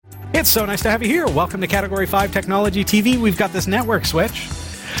It's so nice to have you here. Welcome to Category 5 Technology TV. We've got this network switch.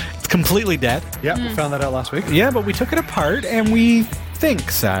 It's completely dead. Yeah, we found that out last week. Yeah, but we took it apart, and we think,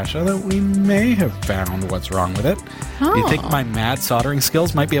 Sasha, that we may have found what's wrong with it. Do you think my mad soldering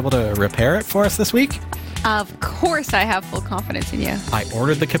skills might be able to repair it for us this week? Of course I have full confidence in you. I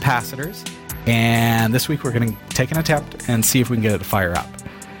ordered the capacitors, and this week we're going to take an attempt and see if we can get it to fire up.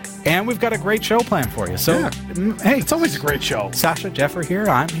 And we've got a great show planned for you. So, hey, It's always a great show. Sasha, Jeff are here,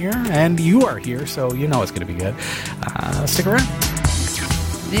 I'm here, and you are here, so you know it's going to be good. Stick around.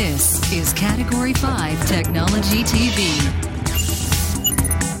 This is Category 5 Technology TV.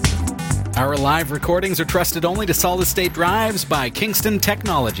 Our live recordings are trusted only to solid-state drives by Kingston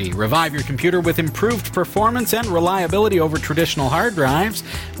Technology. Revive your computer with improved performance and reliability over traditional hard drives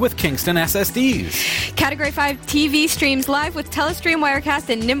with Kingston SSDs. Category 5 TV streams live with Telestream Wirecast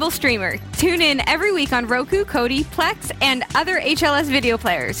and Nimble Streamer. Tune in every week on Roku, Kodi, Plex, and other HLS video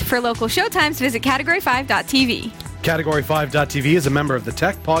players. For local showtimes, visit category5.tv. Category5.tv is a member of the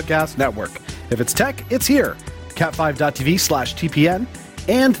Tech Podcast Network. If it's tech, it's here. cat5.tv/TPN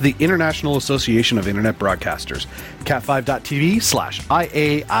and the International Association of Internet Broadcasters.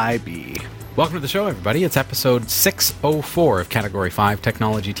 cat5.tv/IAIB. Welcome to the show, everybody. It's episode 604 of Category 5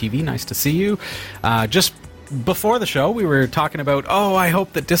 Technology TV. Nice to see you. Just before the show, we were talking about, I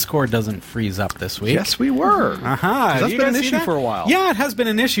hope that Discord doesn't freeze up this week. Yes, we were. That's been an issue for a while. Yeah, it has been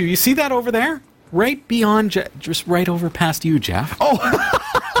an issue. You see that over there? Right beyond, just right over past you, Jeff. Oh,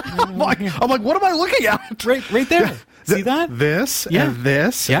 I'm like, what am I looking at? Right there. See that? This and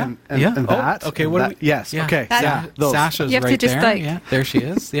this and that. Okay, Yes, yeah. okay. Those. Sasha's You have to right just, there. like- Yeah, there she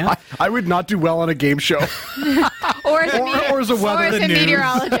is. Yeah. I would not do well on a game show. Or as a, or as a weather or as a news.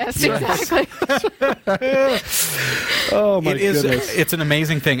 meteorologist, exactly. Oh, my goodness. It's an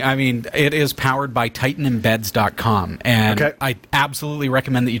amazing thing. I mean, it is powered by TitanEmbeds.com, and I absolutely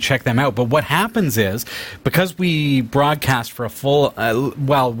recommend that you check them out. But what happens is, because we broadcast for a full,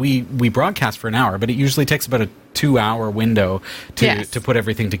 we broadcast for an hour, but it usually takes about a 2-hour window to put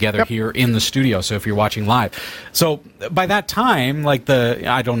everything together here in the studio. So if you're watching live, so by that time, like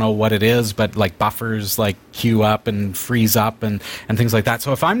I don't know what it is, but like buffers like queue up and freeze up and things like that.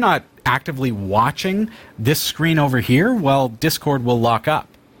 So if I'm not actively watching this screen over here, well, Discord will lock up.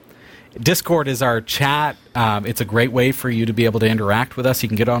 Discord is our chat. It's a great way for you to be able to interact with us. You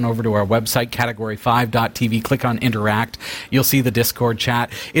can get on over to our website, category5.tv, click on Interact. You'll see the Discord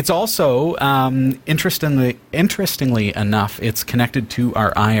chat. It's also, interestingly enough, it's connected to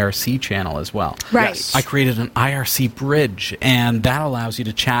our IRC channel as well. Right. Yes. I created an IRC bridge, and that allows you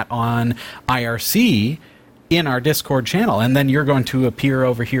to chat on IRC in our Discord channel, and then you're going to appear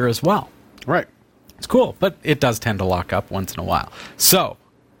over here as well. Right. It's cool, but it does tend to lock up once in a while. So,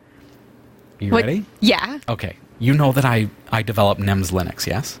 you ready? Yeah. Okay. You know that I developed NEMS Linux,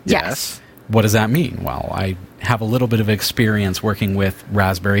 yes? Yes. What does that mean? Well, I have a little bit of experience working with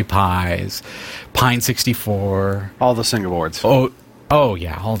Raspberry Pis, Pine 64. All the single boards. Oh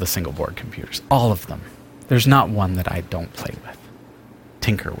yeah, all the single board computers. All of them. There's not one that I don't play with,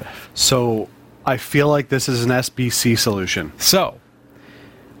 tinker with. So I feel like this is an SBC solution. So,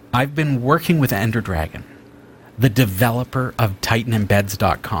 I've been working with Ender Dragon, the developer of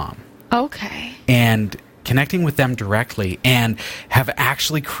TitanEmbeds.com. Okay. And connecting with them directly, and have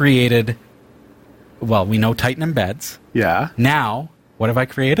actually created, well, we know Titan Embeds. Yeah. Now, what have I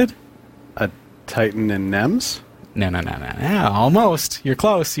created? A Titan and NEMS? No. Almost. You're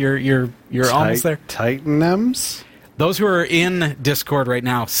close. You're almost there. Titan NEMS? Those who are in Discord right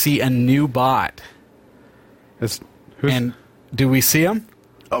now see a new bot. And do we see him?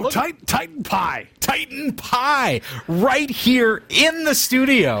 Oh, Titan Pi. Titan Pi. Right here in the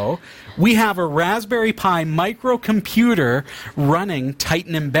studio, we have a Raspberry Pi microcomputer running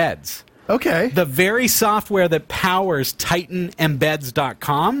Titan Embeds. Okay. The very software that powers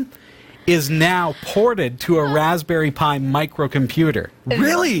TitanEmbeds.com is now ported to a Raspberry Pi microcomputer.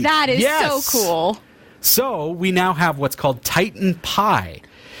 Really? That is Yes. so cool. So we now have what's called Titan Pi.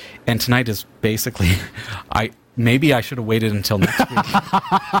 And tonight is basically, maybe I should have waited until next week.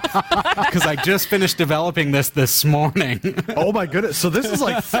 Because I just finished developing this morning. Oh my goodness. So this is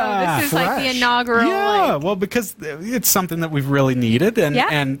like This is like the fresh. inaugural. Yeah, well, because it's something that we've really needed.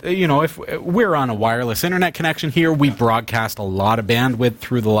 And you know, if we're on a wireless internet connection here, we broadcast a lot of bandwidth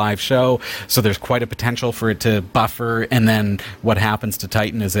through the live show. So there's quite a potential for it to buffer. And then what happens to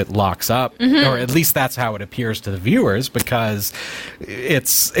Titan is it locks up. Or at least that's how it appears to the viewers, because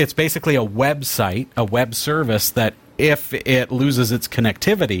it's basically a website, a web service that if it loses its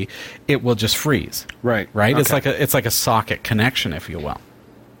connectivity, it will just freeze. Right. Right? Okay. It's like a socket connection, if you will.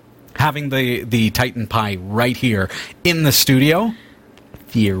 Having the Titan Pi right here in the studio,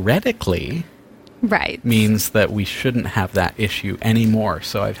 theoretically means that we shouldn't have that issue anymore.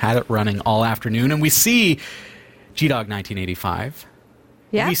 So I've had it running all afternoon, and we see G-Dog 1985.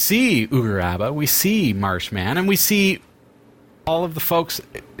 Yeah. We see Ugaraba, we see Marshman, and we see all of the folks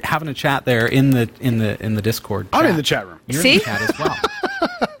having a chat there in the Discord chat. I'm in the chat room. You're in the chat as well.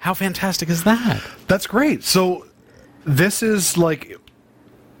 How fantastic is that? That's great. So this is like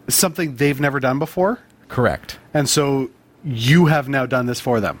something they've never done before? Correct. And so you have now done this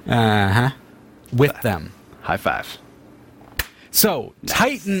for them? Uh-huh. With them. High five. So,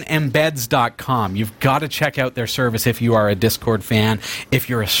 TitanEmbeds.com. You've got to check out their service if you are a Discord fan, if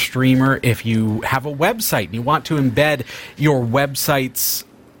you're a streamer, if you have a website and you want to embed your website's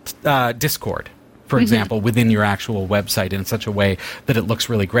Discord, for example, within your actual website in such a way that it looks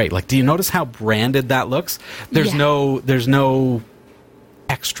really great. Like, do you notice how branded that looks? There's no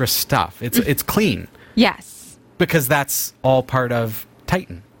extra stuff. It's clean. Yes. Because that's all part of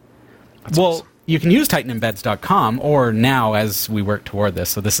Titan. That's awesome. You can use TitanEmbeds.com, or now as we work toward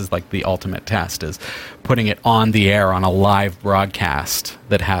this, so this is like the ultimate test, is putting it on the air on a live broadcast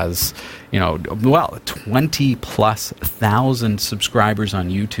that has, 20+ thousand subscribers on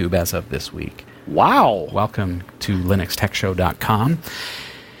YouTube as of this week. Wow. Welcome to LinuxTechShow.com.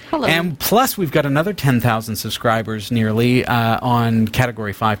 Hello. And plus, we've got another 10,000 subscribers nearly on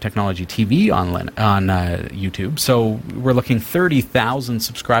Category 5 Technology TV on YouTube. So we're looking 30,000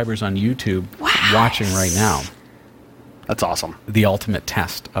 subscribers on YouTube watching right now. That's awesome. The ultimate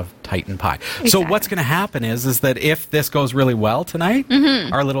test of Titan Pi. Exactly. So what's going to happen is that if this goes really well tonight,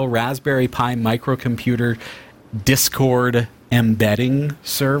 our little Raspberry Pi microcomputer Discord embedding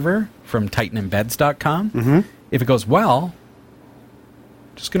server from TitanEmbeds.com, if it goes well,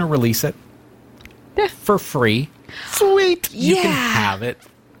 just going to release it for free. Sweet. You can have it.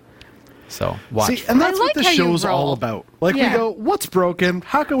 So watch. See, and that's what like the how you show's roll. all about. Like we go, what's broken?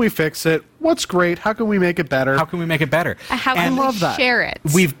 How can we fix it? What's great? How can we make it better? How can we make it better? How can And we love that. share it?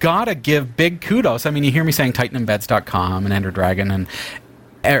 We've got to give big kudos. I mean, you hear me saying TitanEmbeds.com and Ender Dragon and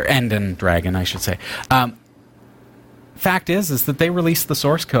Enden Dragon, I should say. Fact is that they released the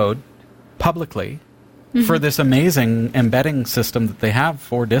source code publicly for this amazing embedding system that they have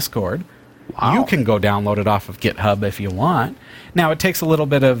for Discord. Wow. You can go download it off of GitHub if you want. Now, it takes a little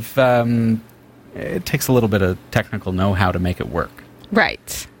bit of technical know-how to make it work.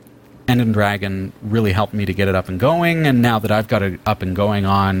 Right. Enden Dragon really helped me to get it up and going, and now that I've got it up and going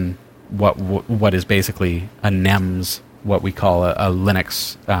on what is basically a NEMS, what we call a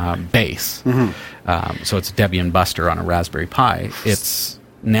Linux base, so it's Debian Buster on a Raspberry Pi, it's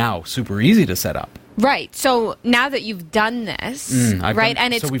now super easy to set up. Right. So now that you've done this, right,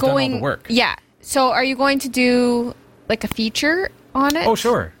 and it's so we've going done all the work. Yeah. So are you going to do like a feature on it? Oh,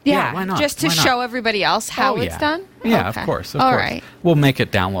 sure. Yeah. Why not? Just to Why not? show everybody else how it's done? Yeah, Okay. of course. All right. We'll make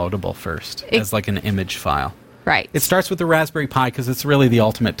it downloadable first as like an image file. Right. It starts with the Raspberry Pi because it's really the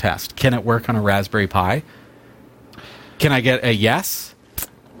ultimate test. Can it work on a Raspberry Pi? Can I get a yes?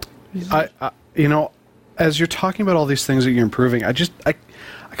 As you're talking about all these things that you're improving, I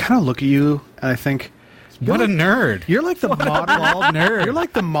kind of look at you and I think, What a nerd. You're like the modern nerd. You're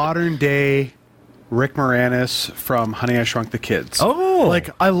like the modern day Rick Moranis from Honey, I Shrunk the Kids. Oh. Like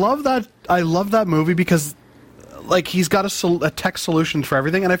I love that movie because like he's got a tech solution for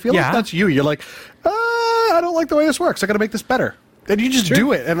everything, and I feel like that's you. You're like, I don't like the way this works. I got to make this better, and you just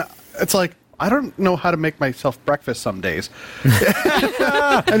do it. And it's like, I don't know how to make myself breakfast some days.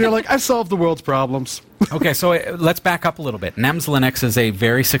 And you're like, I solved the world's problems. Okay, so let's back up a little bit. NEMS Linux is a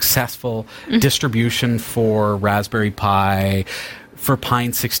very successful distribution for Raspberry Pi, for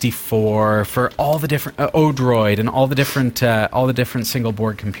Pine 64, for all the different Odroid, and all the different single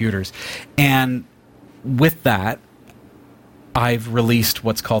board computers. And with that, I've released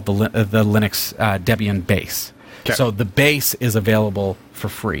what's called the Linux Debian base. Okay. So the base is available for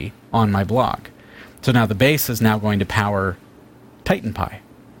free on my blog. So now the base is now going to power Titan Pi.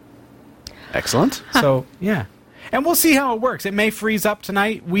 Excellent. So, yeah. And we'll see how it works. It may freeze up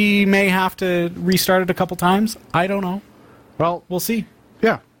tonight. We may have to restart it a couple times. I don't know. Well, we'll see.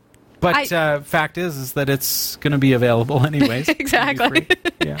 Yeah. But fact is that it's going to be available anyways. Exactly.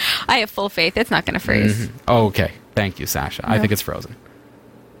 Yeah. I have full faith. It's not going to freeze. Mm-hmm. Oh, okay. Thank you, Sasha. No. I think it's frozen.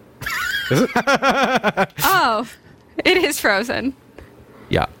 Is it? Oh, it is frozen.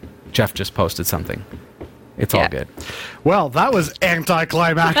 Yeah. Jeff just posted something. It's all good. Well, that was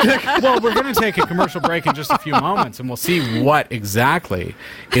anticlimactic. Well, we're going to take a commercial break in just a few moments, and we'll see what exactly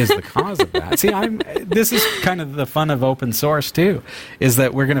is the cause of that. See, this is kind of the fun of open source, too, is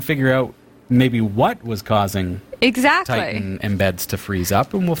that we're going to figure out maybe what was causing Titan embeds to freeze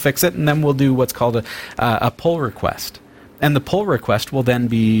up, and we'll fix it, and then we'll do what's called a pull request. And the pull request will then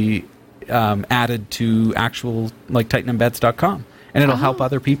be added to actual, like, TitanEmbeds.com. And it'll help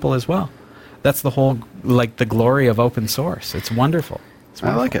other people as well. That's the whole, like, the glory of open source. It's wonderful.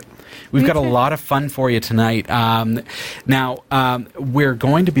 I like it. We've got a lot of fun for you tonight. Now, we're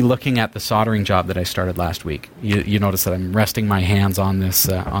going to be looking at the soldering job that I started last week. You notice that I'm resting my hands on this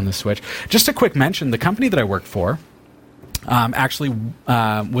switch. Just a quick mention, the company that I work for actually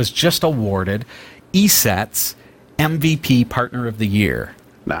was just awarded ESET's MVP Partner of the Year.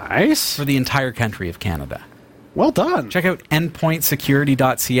 Nice. For the entire country of Canada. Well done. Check out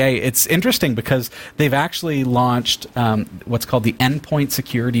endpointsecurity.ca. It's interesting because they've actually launched what's called the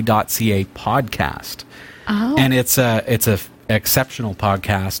endpointsecurity.ca podcast. Oh. And it's a exceptional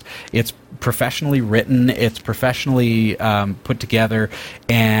podcast. It's professionally written. It's professionally put together.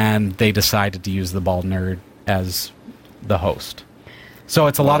 And they decided to use the Bald Nerd as the host. So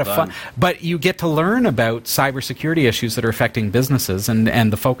it's a lot of fun. But you get to learn about cybersecurity issues that are affecting businesses, and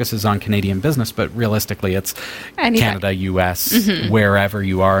the focus is on Canadian business, but realistically it's Canada, US, wherever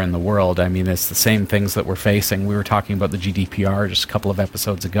you are in the world. I mean, it's the same things that we're facing. We were talking about the GDPR just a couple of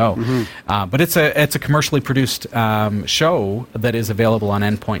episodes ago. But it's a commercially produced show that is available on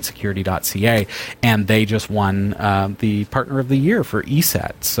endpointsecurity.ca, and they just won the Partner of the Year for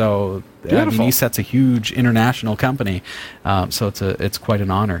ESET. So I mean, ESET's a huge international company, so it's quite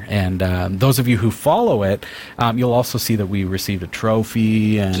an honor. And those of you who follow it, you'll also see that we received a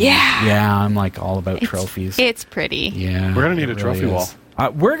trophy. And I'm like all about trophies. It's pretty. Yeah, we're gonna need a trophy wall.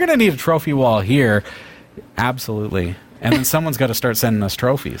 We're gonna need a trophy wall here, absolutely. And then someone's got to start sending us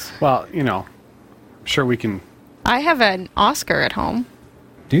trophies. Well, I'm sure we can. I have an Oscar at home.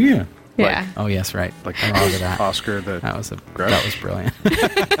 Do you? Yeah. Oh yes, right. Like that. Oscar, that was brilliant.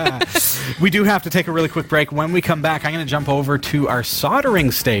 We do have to take a really quick break. When we come back, I'm going to jump over to our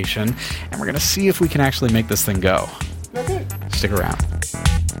soldering station, and we're going to see if we can actually make this thing go. Okay. Stick around.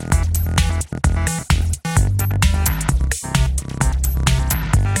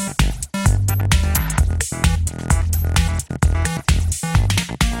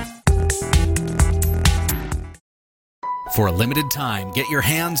 For a limited time, get your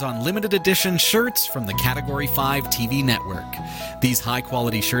hands on limited edition shirts from the Category 5 TV network. These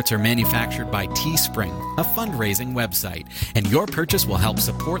high-quality shirts are manufactured by Teespring, a fundraising website, and your purchase will help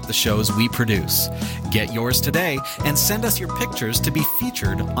support the shows we produce. Get yours today and send us your pictures to be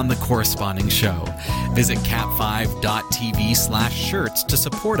featured on the corresponding show. Visit cat5.tv/shirts to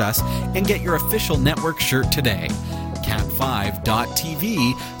support us and get your official network shirt today.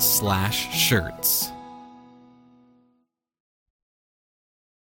 cat5.tv/shirts.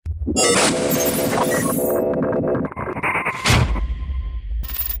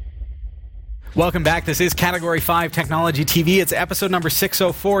 Welcome back. This is Category 5 Technology TV. It's episode number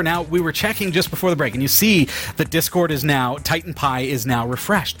 604. Now, we were checking just before the break, and you see that Discord is now, Titan Pi is now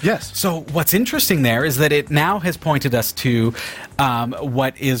refreshed. Yes. So what's interesting there is that it now has pointed us to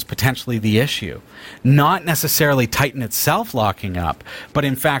what is potentially the issue. Not necessarily Titan itself locking up, but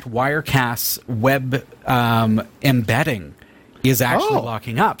in fact, Wirecast's web embedding is actually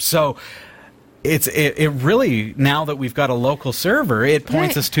locking up. So it really, now that we've got a local server, it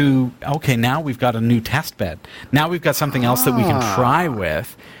points us to, okay, now we've got a new test bed. Now we've got something else that we can try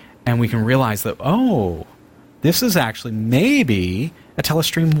with, and we can realize that, this is actually maybe a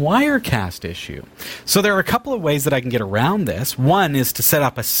Telestream Wirecast issue. So there are a couple of ways that I can get around this. One is to set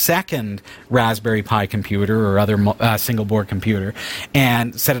up a second Raspberry Pi computer or other single board computer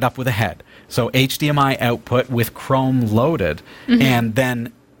and set it up with a head. So HDMI output with Chrome loaded, and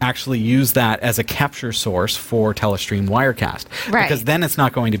then actually use that as a capture source for Telestream Wirecast. Right. Because then it's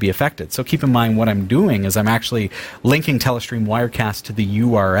not going to be affected. So keep in mind what I'm doing is I'm actually linking Telestream Wirecast to the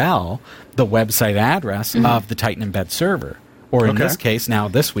URL, the website address of the Titan Embed server. Or in this case, now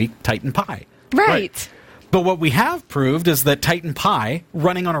this week, Titan Pi. Right. But what we have proved is that Titan Pi,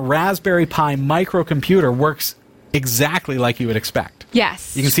 running on a Raspberry Pi microcomputer, works exactly like you would expect.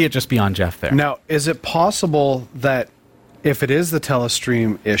 Yes. You can see it just beyond Jeff there. Now, is it possible that if it is the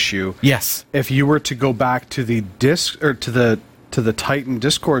Telestream issue, yes, if you were to go back to the to the Titan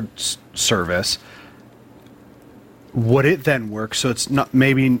Discord service, would it then work? So it's not,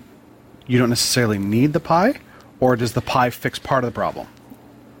 maybe you don't necessarily need the Pi, or does the Pi fix part of the problem?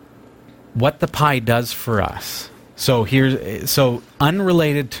 What the Pi does for us. So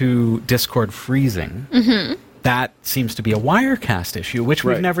unrelated to Discord freezing. That seems to be a Wirecast issue, which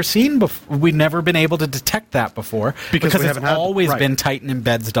we've never seen before. We've never been able to detect that before because it's always been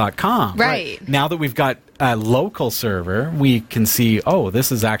TitanEmbeds.com. Right. Now that we've got a local server, we can see,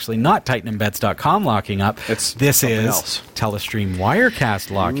 this is actually not TitanEmbeds.com locking up. This is else. Telestream Wirecast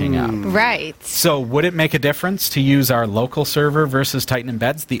locking up. Right. So would it make a difference to use our local server versus Titan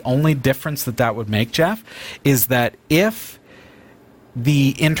Embeds? The only difference that would make, Jeff, is that if the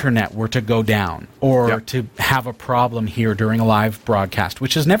internet were to go down or to have a problem here during a live broadcast,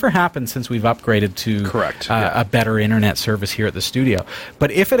 which has never happened since we've upgraded to a better internet service here at the studio.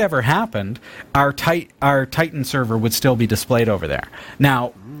 But if it ever happened, our Titan server would still be displayed over there.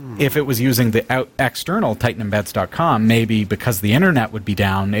 Now, if it was using the external TitanEmbeds.com, maybe because the internet would be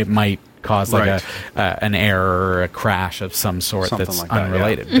down, it might cause like an error or a crash of some sort that's like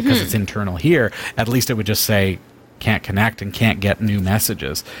unrelated. Because it's internal here, at least it would just say, can't connect and can't get new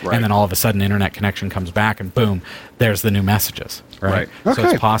messages. And then all of a sudden internet connection comes back and boom, there's the new messages. Right. So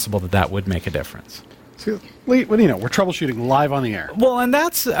it's possible that would make a difference. See, Lee, what do you know? We're troubleshooting live on the air. Well, and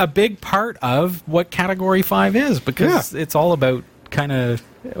that's a big part of what Category 5 is, because it's all about kind of,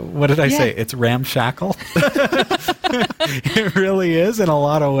 what did I say? It's ramshackle. It really is in a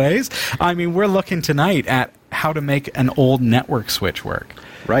lot of ways. I mean, we're looking tonight at how to make an old network switch work.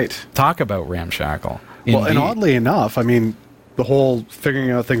 Right. Talk about ramshackle. Well, and oddly enough, I mean, the whole figuring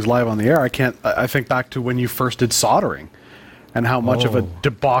out things live on the air, I think back to when you first did soldering and how much of a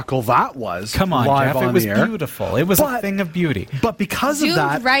debacle that was. Come on, live Jeff, on it was the air. Beautiful. It was a thing of beauty. But because of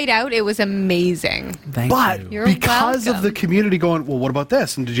that... right out, it was amazing. Thank you. You're because welcome. of the community going, well, what about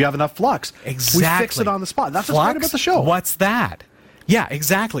this? And did you have enough flux? Exactly. We fix it on the spot. That's what's great about the show. What's that? Yeah,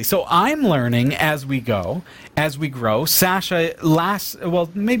 exactly. So I'm learning as we go, as we grow. Sasha,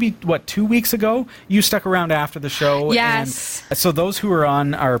 maybe 2 weeks ago, you stuck around after the show. Yes. And so those who are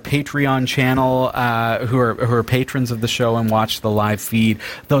on our Patreon channel, who are patrons of the show and watch the live feed,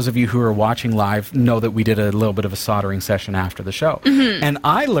 those of you who are watching live know that we did a little bit of a soldering session after the show. And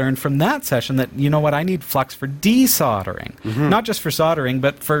I learned from that session that, you know what, I need flux for desoldering. Not just for soldering,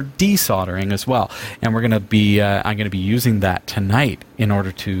 but for desoldering as well. And we're going to be, I'm going to be using that tonight in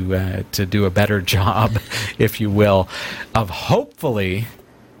order to do a better job, if you will, of hopefully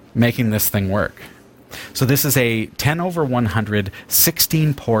making this thing work. So this is a 10/100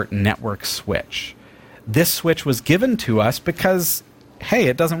 16-port network switch. This switch was given to us because, hey,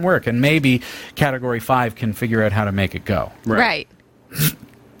 it doesn't work, and maybe Category 5 can figure out how to make it go. Right.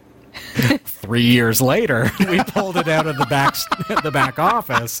 3 years later, we pulled it out of the back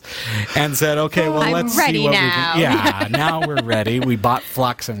office and said, "Okay, well, let's see what now. we can." Yeah, now we're ready. We bought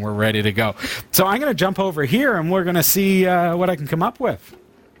flux and we're ready to go. So I'm going to jump over here and we're going to see what I can come up with.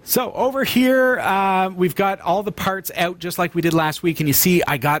 So over here, we've got all the parts out just like we did last week, and you see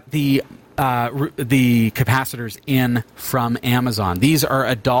I got the capacitors in from Amazon. These are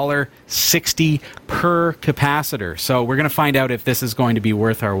 $1.60 per capacitor. So we're going to find out if this is going to be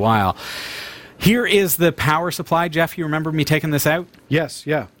worth our while. Here is the power supply. Jeff, you remember me taking this out? Yes,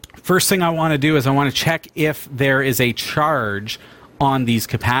 yeah. First thing I want to do is I want to check if there is a charge on these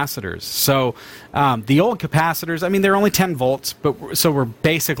capacitors. So the old capacitors, I mean, they're only 10 volts, but so we're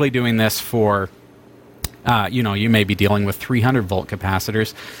basically doing this for, you may be dealing with 300 volt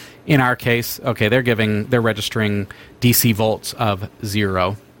capacitors. In our case, okay, they're registering DC volts of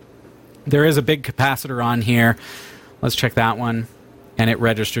 0. There is a big capacitor on here. Let's check that one. And it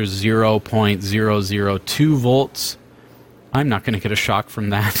registers 0.002 volts. I'm not going to get a shock from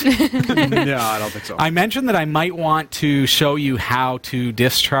that. No, I don't think so. I mentioned that I might want to show you how to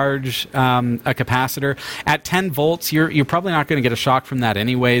discharge a capacitor. At 10 volts, you're probably not going to get a shock from that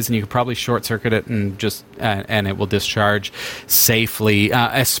anyways, and you could probably short circuit it and just and it will discharge safely,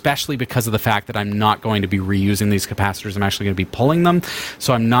 especially because of the fact that I'm not going to be reusing these capacitors. I'm actually going to be pulling them,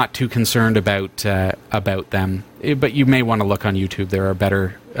 so I'm not too concerned about them. But you may want to look on YouTube. There are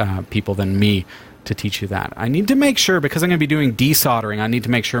better people than me to teach you that. I need to make sure, because I'm going to be doing desoldering, I need to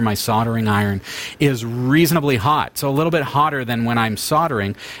make sure my soldering iron is reasonably hot. So a little bit hotter than when I'm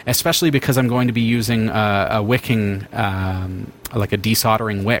soldering, especially because I'm going to be using a wicking, like a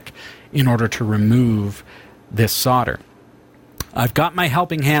desoldering wick, in order to remove this solder. I've got my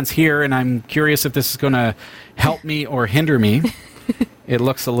helping hands here, and I'm curious if this is going to help me or hinder me. It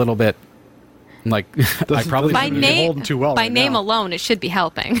looks a little bit like I probably by name too well by right name now. alone, it should be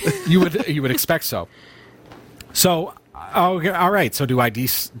helping. You would expect so. So, all right. So, do I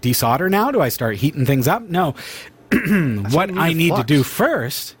desolder now? Do I start heating things up? No. What I need to do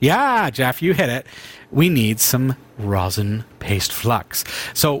first, Jeff, you hit it. We need some rosin paste flux.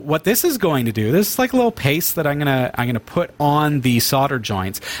 So what this is going to do, this is like a little paste that I'm gonna put on the solder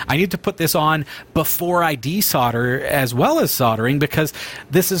joints. I need to put this on before I desolder as well as soldering, because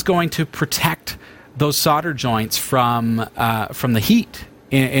this is going to protect those solder joints from the heat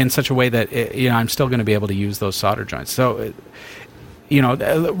in such a way that I'm still going to be able to use those solder joints. So, we're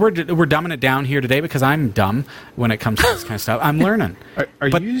dumbing it down here today because I'm dumb when it comes to this kind of stuff. I'm learning. Are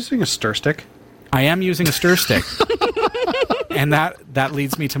you using a stir stick? I am using a stir stick. And that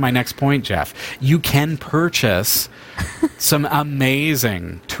leads me to my next point, Jeff. You can purchase some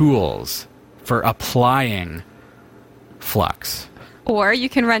amazing tools for applying flux. Or you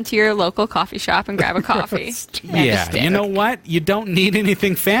can run to your local coffee shop and grab a coffee. Yeah, you know what? You don't need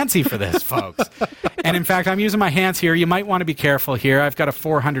anything fancy for this, folks. And in fact, I'm using my hands here. You might want to be careful here. I've got a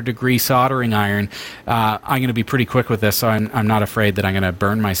 400-degree soldering iron. I'm going to be pretty quick with this, so I'm not afraid that I'm going to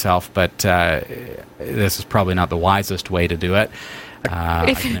burn myself, but this is probably not the wisest way to do it.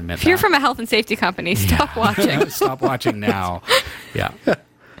 If you're from a health and safety company, stop watching. Stop watching now. Yeah.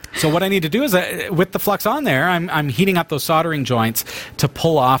 So what I need to do is, with the flux on there, I'm heating up those soldering joints to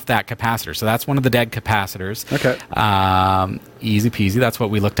pull off that capacitor. So that's one of the dead capacitors. Okay. Easy peasy. That's what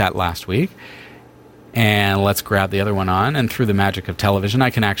we looked at last week. And let's grab the other one on. And through the magic of television, I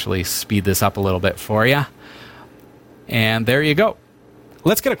can actually speed this up a little bit for you. And there you go.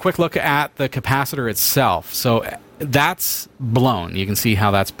 Let's get a quick look at the capacitor itself. So that's blown. You can see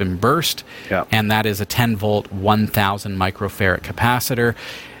how that's been burst. Yeah. And that is a 10-volt, 1,000 microfarad capacitor.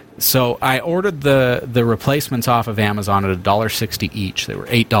 So I ordered the replacements off of Amazon at $1.60 each. They were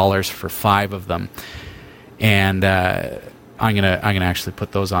 $8 for 5 of them, and I'm gonna actually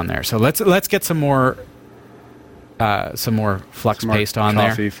put those on there. So let's get some more flux paste on there.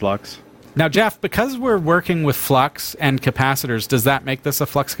 Coffee flux. Now, Jeff, because we're working with flux and capacitors, does that make this a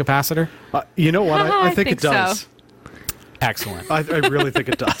flux capacitor? You know what? I think it does. So. Excellent. I really think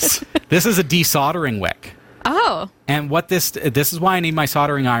it does. This is a desoldering wick. Oh. And what this is why I need my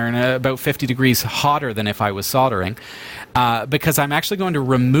soldering iron about 50 degrees hotter than if I was soldering, because I'm actually going to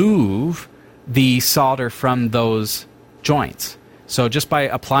remove the solder from those joints. So just by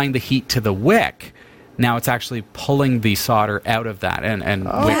applying the heat to the wick, now it's actually pulling the solder out of that. And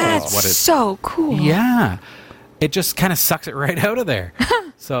wick is what it's... so cool. Yeah. It just kind of sucks it right out of there.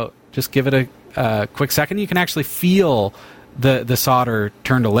 So just give it a quick second. You can actually feel the solder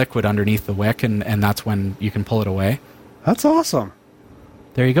turn to liquid underneath the wick, and that's when you can pull it away. That's awesome.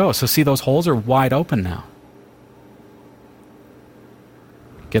 There you go. So see, those holes are wide open now.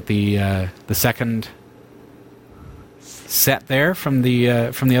 Get the second set there from the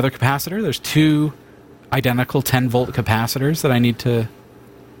other capacitor. There's 2 identical 10-volt capacitors that I need to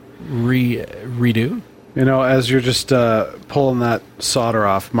redo. You know, as you're just pulling that solder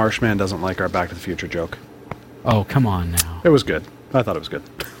off, Marshman doesn't like our Back to the Future joke. Oh, come on now. It was good. I thought it was good.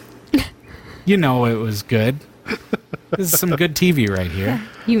 You know it was good. This is some good TV right here.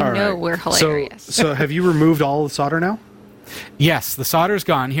 We're hilarious. So have you removed all the solder now? Yes, the solder's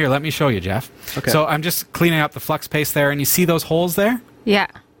gone. Here, let me show you, Jeff. Okay. So I'm just cleaning up the flux paste there, and you see those holes there? Yeah.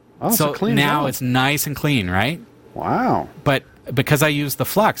 Oh, so clean now job. it's nice and clean, right? Wow. But because I used the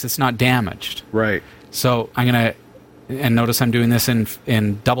flux, it's not damaged. Right. So I'm going to, and notice I'm doing this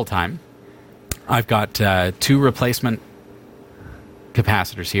in double time. I've got 2 replacement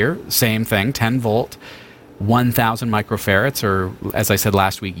capacitors here. Same thing, 10-volt, 1,000 microfarads, or as I said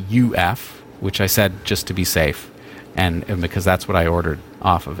last week, UF, which I said just to be safe, and because that's what I ordered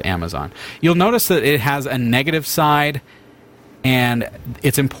off of Amazon. You'll notice that it has a negative side, and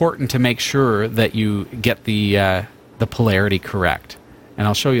it's important to make sure that you get the polarity correct. And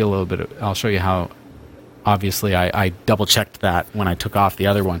I'll show you a little bit. I'll show you how. Obviously, I double-checked that when I took off the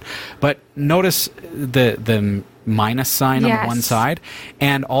other one. But notice the minus sign on the one side,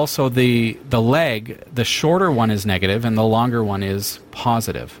 and also the leg, the shorter one is negative, and the longer one is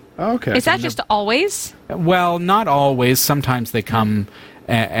positive. Okay. Is that just always? Well, not always. Sometimes they come,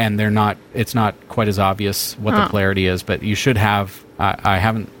 and they're not. It's not quite as obvious what the polarity is, but you should have...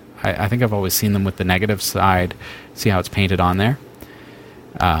 I think I've always seen them with the negative side. See how it's painted on there?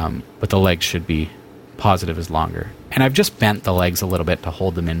 But the legs should be... positive is longer. And I've just bent the legs a little bit to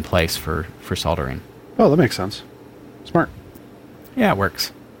hold them in place for soldering. Oh, that makes sense. Smart. Yeah, it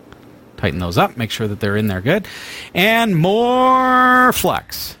works. Tighten those up, make sure that they're in there good. And more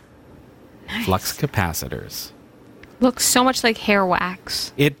flux. Nice. Flux capacitors. Looks so much like hair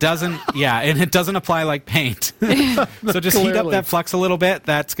wax. It doesn't, and it doesn't apply like paint. So just heat up that flux a little bit.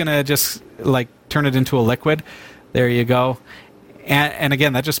 That's going to just turn it into a liquid. There you go. And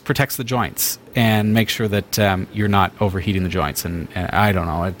again, that just protects the joints and makes sure that you're not overheating the joints. And I don't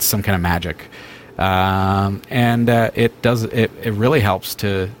know, it's some kind of magic. It really helps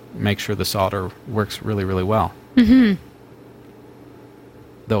to make sure the solder works really, really well. Mm-hmm.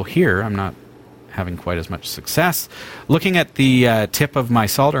 Though here, I'm not having quite as much success. Looking at the tip of my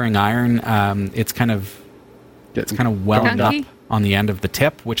soldering iron, it's kind of wound up on the end of the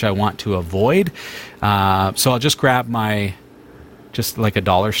tip, which I want to avoid. So I'll just grab just like a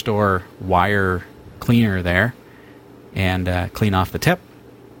dollar store wire cleaner there and clean off the tip.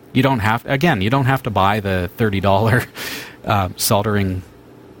 You don't have to buy the $30 soldering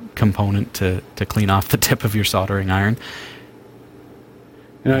component to clean off the tip of your soldering iron.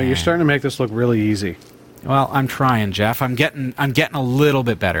 You're starting to make this look really easy. Well, I'm trying, Jeff. I'm getting a little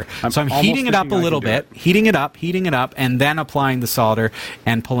bit better. So I'm heating it up a little bit, heating it up, and then applying the solder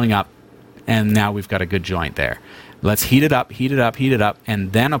and pulling up, and now we've got a good joint there. Let's heat it up,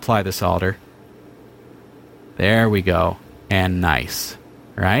 and then apply the solder. There we go. And nice.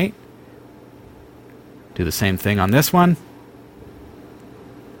 Right? Do the same thing on this one.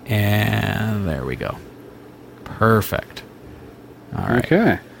 And there we go. Perfect. All right.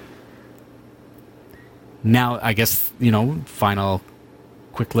 Okay. Now, I guess, final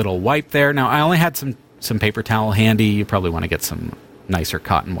quick little wipe there. Now, I only had some paper towel handy. You probably want to get some nicer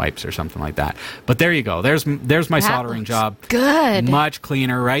cotton wipes or something like that. But there you go. There's my soldering job. Good. Much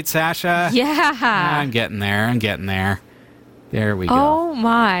cleaner, right, Sasha? Yeah. I'm getting there. There we go. Oh,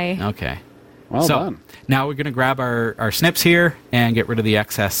 my. Okay. Well done. Now we're going to grab our snips here and get rid of the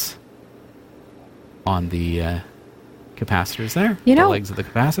excess on the capacitors there. The legs of the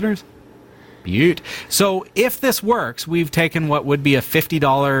capacitors. Beaut. So if this works, we've taken what would be a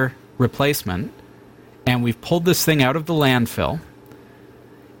 $50 replacement and we've pulled this thing out of the landfill,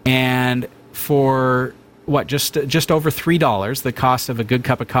 and for just over $3, the cost of a good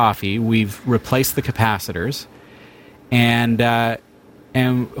cup of coffee, we've replaced the capacitors, and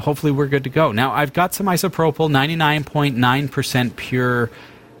hopefully we're good to go. Now I've got some isopropyl 99.9% pure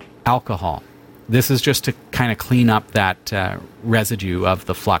alcohol. This is just to kind of clean up that residue of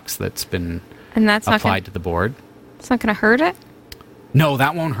the flux that's been applied to the board. It's not going to hurt it? No,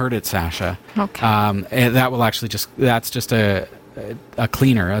 that won't hurt it, Sasha. Okay. That will actually that's just a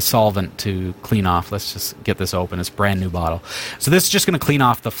cleaner, a solvent to clean off. Let's just get this open. It's a brand new bottle. So this is just going to clean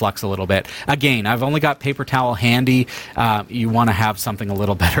off the flux a little bit. Again, I've only got paper towel handy. You want to have something a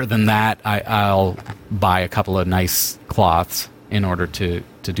little better than that. I'll buy a couple of nice cloths in order to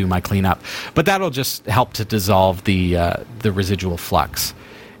do my cleanup. But that'll just help to dissolve the residual flux.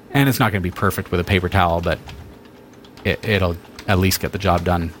 And it's not going to be perfect with a paper towel, but it'll at least get the job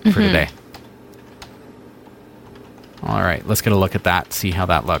done for today. All right, let's get a look at that, see how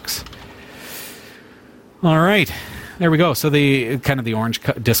that looks. All right, there we go. So the kind of the orange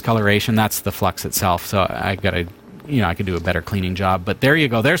discoloration, that's the flux itself. So I got to, I could do a better cleaning job. But there you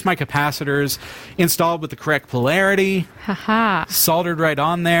go. There's my capacitors installed with the correct polarity. Haha. Soldered right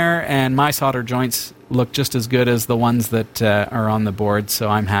on there, and my solder joints look just as good as the ones that are on the board. So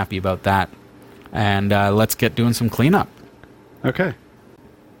I'm happy about that. And let's get doing some cleanup. Okay.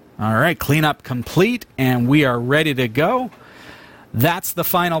 All right, cleanup complete, and we are ready to go. That's the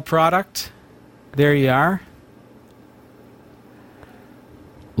final product. There you are.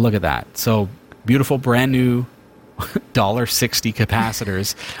 Look at that. So beautiful, brand new $1.60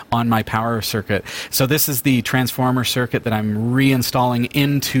 capacitors on my power circuit. So this is the transformer circuit that I'm reinstalling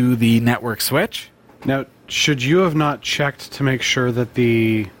into the network switch. Now, should you have not checked to make sure that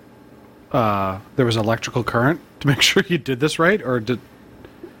there was electrical current to make sure you did this right, or did?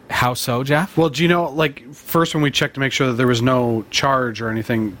 How so, Jeff? Well, do you know, first when we checked to make sure that there was no charge or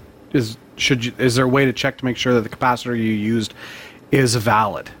anything, is there a way to check to make sure that the capacitor you used is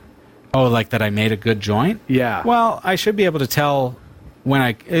valid? Oh, like that I made a good joint? Yeah. Well, I should be able to tell when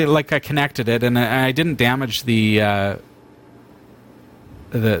I connected it, and I didn't damage the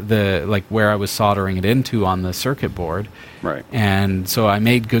where I was soldering it into on the circuit board. Right. And so I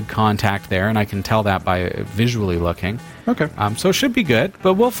made good contact there, and I can tell that by visually looking. Okay. So it should be good,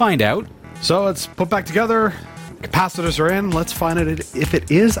 but we'll find out. So let's put back together. Capacitors are in. Let's find out if it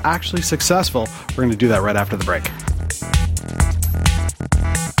is actually successful. We're going to do that right after the break.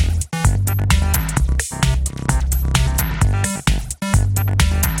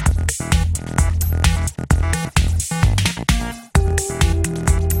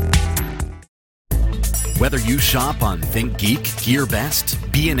 Whether you shop on ThinkGeek,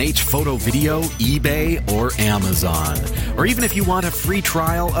 GearBest, B&H Photo Video, eBay, or Amazon, or even if you want a free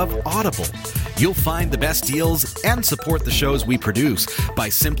trial of Audible, you'll find the best deals and support the shows we produce by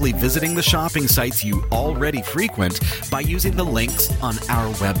simply visiting the shopping sites you already frequent by using the links on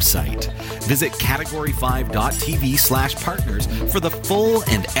our website. Visit category5.tv/partners for the full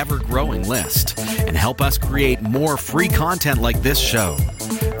and ever-growing list, and help us create more free content like this show.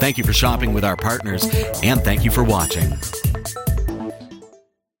 Thank you for shopping with our partners, and thank you for watching.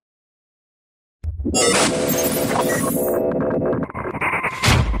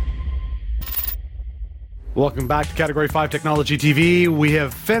 Welcome back to Category 5 Technology TV. We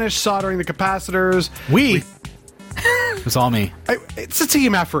have finished soldering the capacitors. It was all me. It's a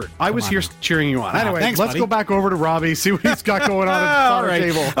team effort. I was here cheering you on. Anyway, thanks, let's buddy. go back over to Robbie, see what he's got going on at the power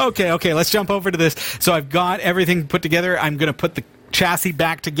table. Okay, let's jump over to this. So I've got everything put together. I'm going to put the chassis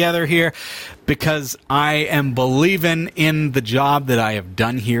back together here because I am believing in the job that I have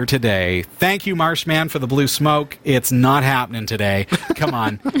done here today. Thank you, Marshman, for the blue smoke. It's not happening today. Come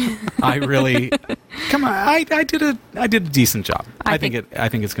on. I did a decent job. I think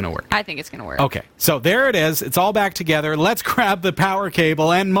it's going to work. I think it's going to work. Okay, so there it is. It's all back together. Let's grab the power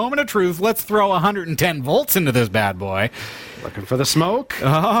cable and moment of truth. Let's throw 110 volts into this bad boy. Looking for the smoke.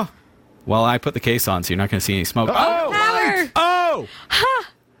 Well, I put the case on, so you're not going to see any smoke. Power! Oh!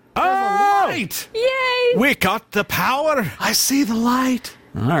 Ha! Oh! Light! Yay! We got the power! I see the light.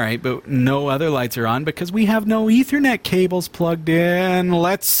 All right, but no other lights are on because we have no Ethernet cables plugged in.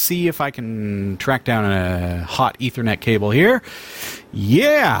 Let's see if I can track down a hot Ethernet cable here.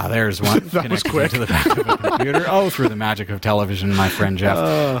 Yeah, there's one. That was quick. To the back of a computer. Oh, through the magic of television, my friend Jeff.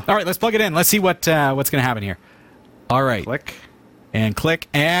 All right, let's plug it in. Let's see what's going to happen here. All right. Click. And click.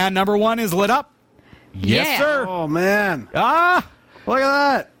 And number 1 is lit up. Yes, Yeah. sir. Oh, man. Look at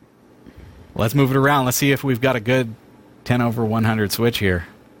that. Let's move it around. Let's see if we've got a good 10 over 100 switch here.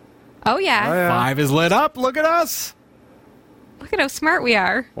 Oh, yeah. 5 is lit up. Look at us. Look at how smart we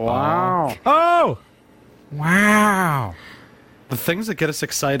are. Wow. Oh. Wow. The things that get us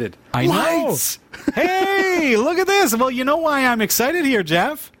excited. I Lights. know. Hey, look at this. Well, you know why I'm excited here,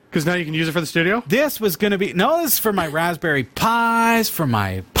 Jeff? Because now you can use it for the studio? This was going to be... No, this is for my Raspberry Pis, for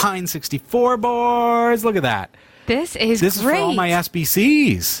my Pine 64 boards. Look at that. This is This great. is for all my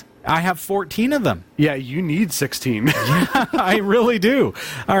SBCs. I have 14 of them. Yeah, you need 16. I really do.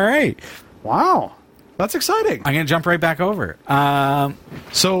 All right. Wow. That's exciting. I'm going to jump right back over.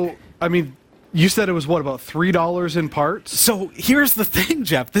 So, I mean, you said it was, what, about $3 in parts? So here's the thing,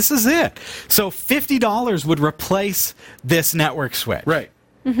 Jeff. This is it. So $50 would replace this network switch. Right.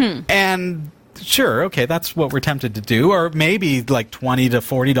 And sure, okay, that's what we're tempted to do. Or maybe like $20 to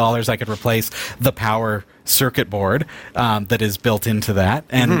 $40 I could replace the power circuit board that is built into that.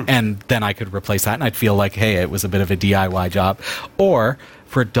 And then I could replace that and I'd feel like, hey, it was a bit of a DIY job. Or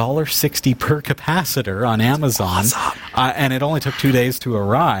for $1.60 per capacitor on Amazon. And it only took 2 days to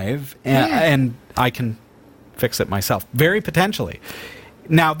arrive. And I can fix it myself. Very potentially.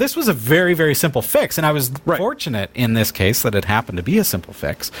 Now, this was a very, very simple fix, and I was fortunate in this case that it happened to be a simple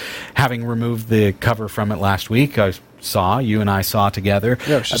fix. Having removed the cover from it last week, you and I saw together.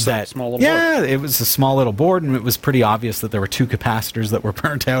 Yeah, it was just that small little board. Yeah, it was a small little board, and it was pretty obvious that there were 2 capacitors that were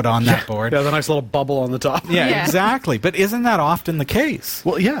burnt out on that board. Yeah, the nice little bubble on the top. Yeah, exactly. But isn't that often the case?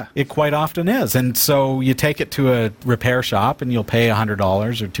 Well, yeah. It quite often is. And so you take it to a repair shop and you'll pay $100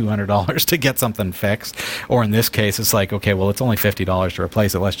 or $200 to get something fixed. Or in this case, it's like, okay, well, it's only $50 to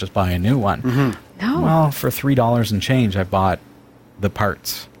replace it. Let's just buy a new one. No. Well, for $3 and change, I bought the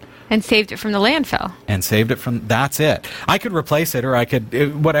parts. And saved it from the landfill. And saved it from... That's it. I could replace it or I could...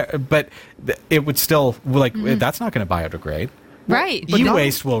 but it would still... that's not going to biodegrade. Right.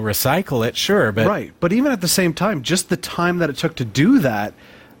 E-waste will recycle it, sure, but... Right, but even at the same time, just the time that it took to do that,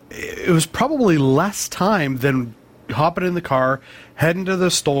 it was probably less time than hopping in the car, heading to the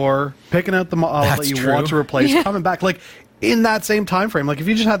store, picking out the model that you want to replace, coming back. Like, in that same time frame, like if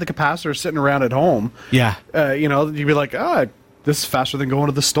you just had the capacitor sitting around at home, you'd be like, this is faster than going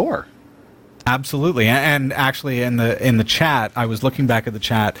to the store. Absolutely, and actually in the chat, I was looking back at the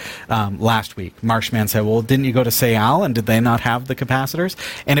chat last week. Marshman said, "Well, didn't you go to Sayal and did they not have the capacitors?"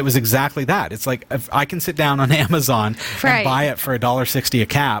 And it was exactly that. It's like if I can sit down on Amazon and buy it for $1.60 a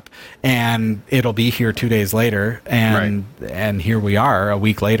cap, and it'll be here 2 days later, and here we are. A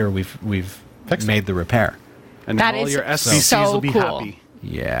week later, we've made the repair, and that all is your SBCs so will be cool. happy.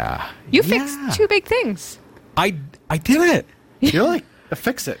 Yeah, You fixed 2 big things. I did it. You're like a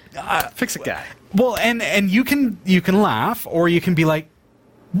fix it guy. Well, and you can laugh or you can be like,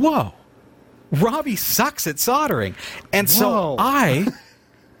 whoa, Robbie sucks at soldering. And so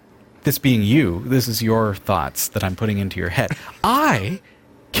this being you, this is your thoughts that I'm putting into your head. I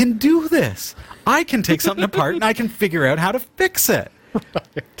can do this. I can take something apart and I can figure out how to fix it.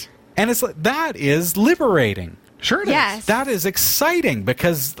 Right. And it's like, that is liberating. Sure it is. That is exciting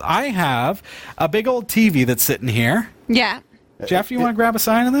because I have a big old TV that's sitting here. Yeah. Jeff, you want to grab a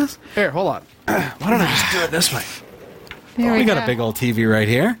sign of this? Here, hold on. Why don't I just do it this way? We got a big old TV right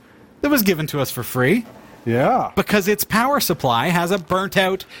here that was given to us for free. Yeah. Because its power supply has a burnt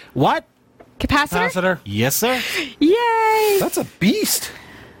out what? Capacitor? Yes, sir. Yay! That's a beast.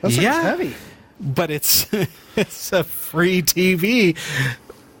 That's heavy. But it's a free TV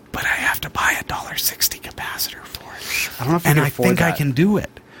but I have to buy a $1.60 capacitor for it. I don't know if you can afford that. I think I can do it.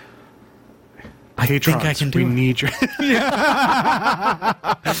 I think I can do it. We need your...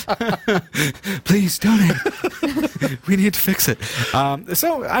 Please donate. We need to fix it.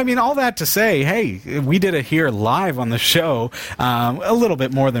 So, I mean, all that to say, hey, we did it here live on the show, a little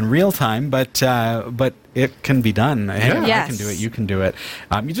bit more than real time, but it can be done. Hey, Yes. I can do it. You can do it.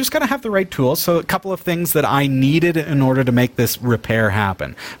 You just got to have the right tools. So, a couple of things that I needed in order to make this repair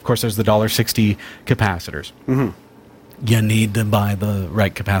happen. Of course, there's the $1.60 capacitors. Mm-hmm. You need to buy the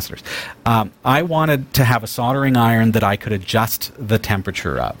right capacitors. I wanted to have a soldering iron that I could adjust the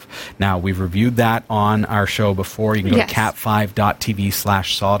temperature of. Now, we've reviewed that on our show before. You can go to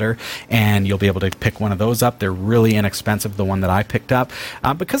cat5.tv/solder, and you'll be able to pick one of those up. They're really inexpensive, the one that I picked up,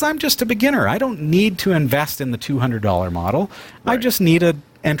 because I'm just a beginner. I don't need to invest in the $200 model. Right. I just need a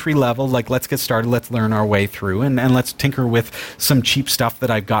entry level, like, let's get started, let's learn our way through, and let's tinker with some cheap stuff that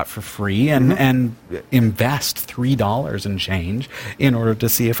I've got for free, and invest $3 and change in order to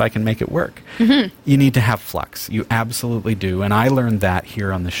see if I can make it work. Mm-hmm. You need to have flux. You absolutely do. And I learned that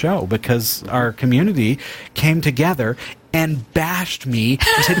here on the show because our community came together and bashed me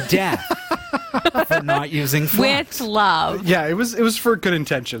to death for not using flux. With love. Yeah, it was for good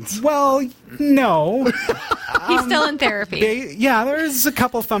intentions. Well, no. He's still in therapy. Yeah, there's a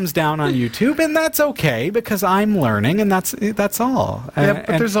couple thumbs down on YouTube, and that's okay because I'm learning, and that's all. Yeah,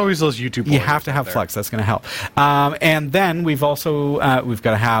 but there's always those YouTube. You have to have flux. That's going to help. And then we've also we've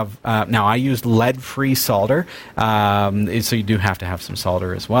got to have. Now I used lead-free solder, so you do have to have some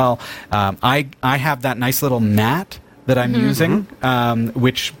solder as well. I have that nice little mat that I'm using,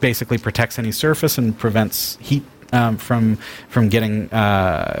 which basically protects any surface and prevents heat from getting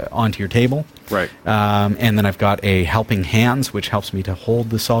onto your table. Right. And then I've got a helping hands, which helps me to hold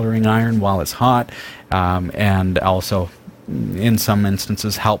the soldering iron while it's hot, and also, in some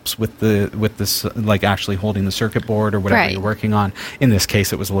instances, helps with this, like actually holding the circuit board or whatever you're working on. In this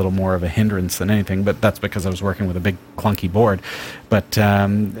case, it was a little more of a hindrance than anything, but that's because I was working with a big clunky board. But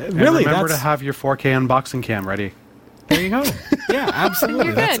really, remember to have your 4K unboxing cam ready. There you go. Yeah, absolutely.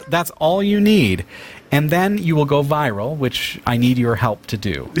 You're good. That's all you need. And then you will go viral, which I need your help to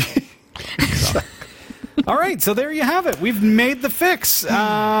do. So. All right, so there you have it. We've made the fix.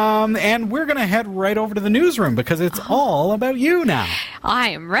 And we're going to head right over to the newsroom because it's all about you now. I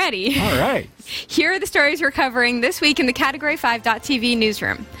am ready. All right. Here are the stories we're covering this week in the Category5.tv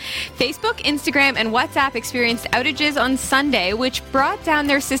newsroom. Facebook, Instagram, and WhatsApp experienced outages on Sunday, which brought down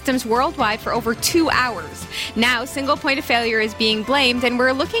their systems worldwide for over 2 hours. Now, single point of failure is being blamed, and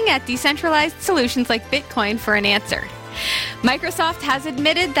we're looking at decentralized solutions like Bitcoin for an answer. Microsoft has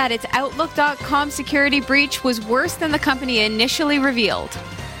admitted that its Outlook.com security breach was worse than the company initially revealed.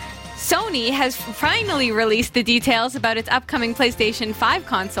 Sony has finally released the details about its upcoming PlayStation 5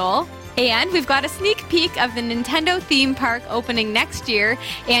 console. And we've got a sneak peek of the Nintendo theme park opening next year.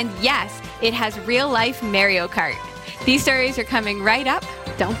 And yes, it has real-life Mario Kart. These stories are coming right up.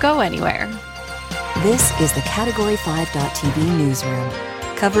 Don't go anywhere. This is the Category5.tv newsroom,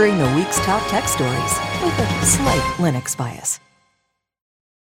 covering the week's top tech stories with a slight Linux bias.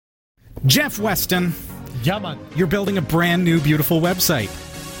 Jeff Weston. Yeah, man. You're building a brand new, beautiful website.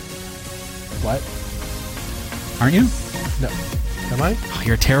 What? Aren't you? No. Am I? Oh,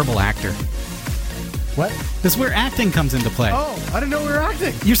 you're a terrible actor. What? This is where acting comes into play. Oh, I didn't know we were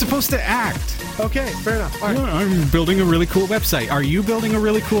acting. You're supposed to act. Okay, fair enough. All right. I'm building a really cool website. Are you building a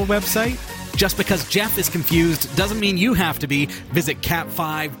really cool website? Just because Jeff is confused doesn't mean you have to be. Visit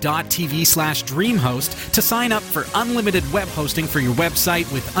cat5.tv/dreamhost to sign up for unlimited web hosting for your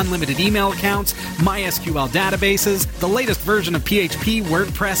website with unlimited email accounts, MySQL databases, the latest version of PHP,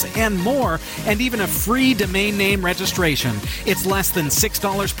 WordPress, and more, and even a free domain name registration. It's less than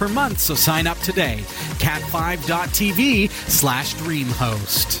 $6 per month, so sign up today.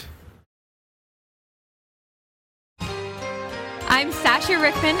 cat5.tv/dreamhost. I'm Sasha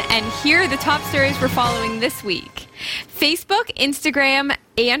Rickman, and here are the top stories we're following this week. Facebook, Instagram,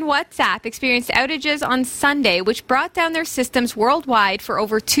 and WhatsApp experienced outages on Sunday, which brought down their systems worldwide for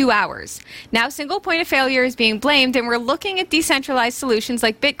over 2 hours. Now, single point of failure is being blamed, and we're looking at decentralized solutions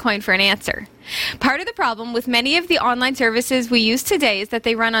like Bitcoin for an answer. Part of the problem with many of the online services we use today is that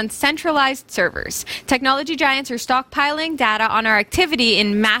they run on centralized servers. Technology giants are stockpiling data on our activity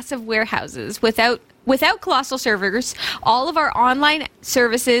in massive warehouses without colossal servers. All of our online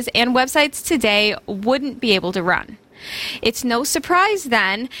services and websites today wouldn't be able to run. It's no surprise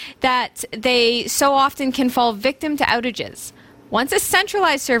then that they so often can fall victim to outages. Once a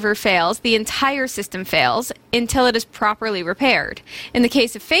centralized server fails, the entire system fails until it is properly repaired. In the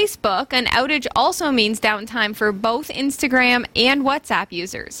case of Facebook, an outage also means downtime for both Instagram and WhatsApp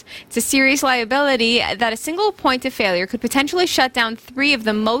users. It's a serious liability that a single point of failure could potentially shut down 3 of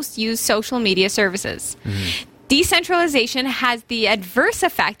the most used social media services. Decentralization has the adverse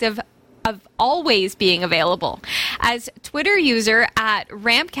effect of always being available. As Twitter user at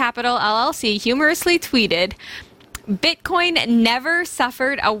Ramp Capital LLC humorously tweeted, Bitcoin never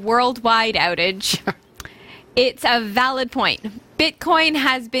suffered a worldwide outage. It's a valid point. Bitcoin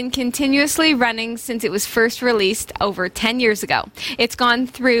has been continuously running since it was first released over 10 years ago. It's gone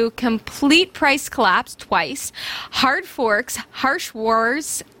through complete price collapse twice, hard forks, harsh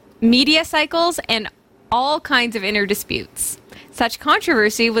wars, media cycles, and all kinds of inner disputes. Such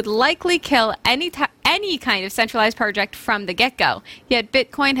controversy would likely kill any kind of centralized project from the get-go. Yet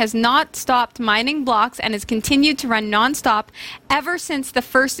Bitcoin has not stopped mining blocks and has continued to run non-stop ever since the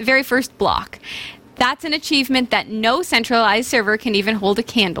very first block. That's an achievement that no centralized server can even hold a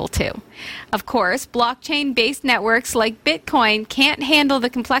candle to. Of course, blockchain-based networks like Bitcoin can't handle the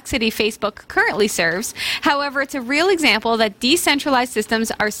complexity Facebook currently serves. However, it's a real example that decentralized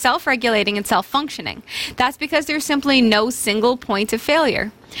systems are self-regulating and self-functioning. That's because there's simply no single point of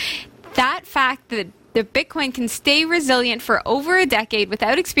failure. That fact that the Bitcoin can stay resilient for over a decade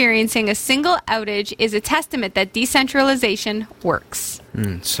without experiencing a single outage is a testament that decentralization works.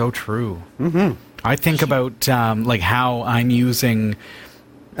 So true. Mm-hmm. I think about like how I'm using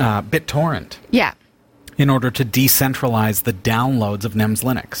BitTorrent. Yeah. In order to decentralize the downloads of NEMS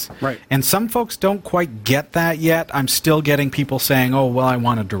Linux. Right. And some folks don't quite get that yet. I'm still getting people saying, oh, well, I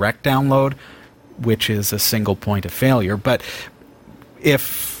want a direct download, which is a single point of failure. But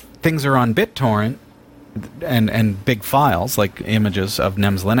if things are on BitTorrent and big files, like images of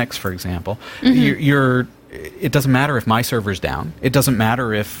NEMS Linux, for example, it doesn't matter if my server's down. It doesn't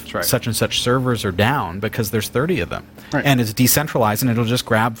matter if such and such servers are down because there's 30 of them. Right. And it's decentralized and it'll just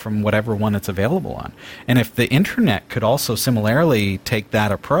grab from whatever one it's available on. And if the internet could also similarly take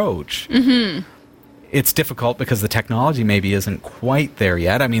that approach, it's difficult because the technology maybe isn't quite there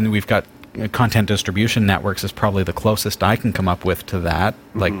yet. I mean, we've got content distribution networks is probably the closest I can come up with to that,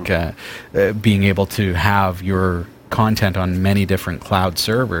 like being able to have your content on many different cloud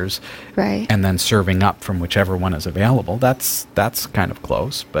servers, right, and then serving up from whichever one is available. That's kind of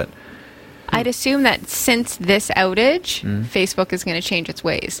close, but I'd assume that since this outage, Facebook is going to change its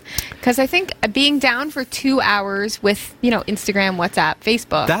ways. Because I think being down for 2 hours with, Instagram, WhatsApp,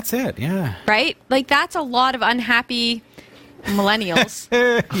 Facebook. That's it, yeah. Right? Like, that's a lot of unhappy millennials.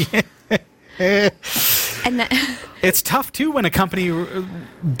 And it's tough, too, when a company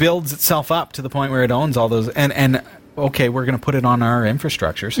builds itself up to the point where it owns all those. And okay, we're going to put it on our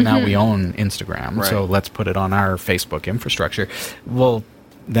infrastructure. So now we own Instagram. Right. So let's put it on our Facebook infrastructure. Well,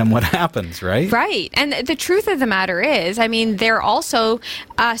 then what happens, right? Right. And the truth of the matter is, I mean, they're also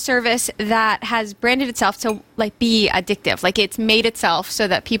a service that has branded itself to be addictive. Like, it's made itself so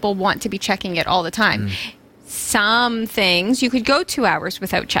that people want to be checking it all the time. Some things you could go 2 hours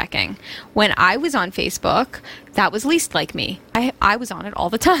without checking. When I was on Facebook, that was least like me. I was on it all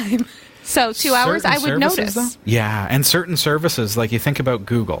the time. So 2 hours, I would notice. Though? Yeah, and certain services, like you think about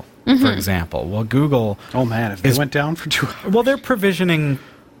Google, for example. Well, Google... Oh, man, if they went down for 2 hours... Well, they're provisioning...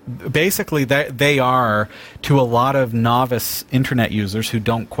 Basically, they are, to a lot of novice internet users who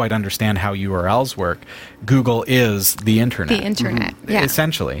don't quite understand how URLs work, Google is the internet. The internet, yeah.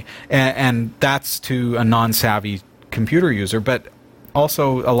 Essentially. And that's to a non-savvy computer user, but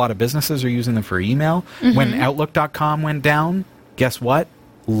also a lot of businesses are using them for email. When Outlook.com went down, guess what?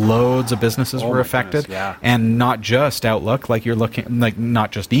 Loads of businesses were affected, and not just Outlook. Like, you're looking, like,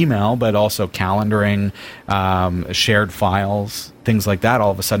 not just email, but also calendaring, shared files, things like that.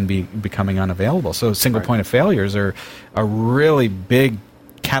 All of a sudden, becoming unavailable. So, single point of failures are a really big,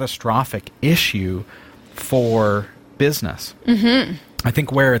 catastrophic issue for business. I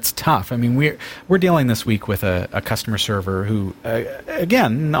think where it's tough. I mean, we're dealing this week with a customer server who,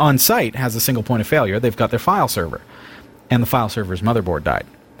 again, on site has a single point of failure. They've got their file server, and the file server's motherboard died.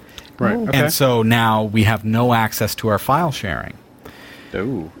 Right. Okay. And so now we have no access to our file sharing.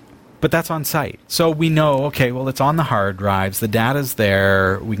 Ooh. But that's on site. So we know, okay, well, it's on the hard drives. The data's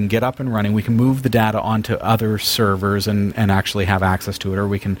there. We can get up and running. We can move the data onto other servers and actually have access to it, or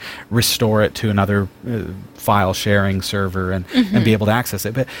we can restore it to another file sharing server and be able to access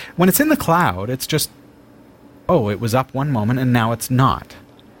it. But when it's in the cloud, it's just, oh, it was up one moment and now it's not.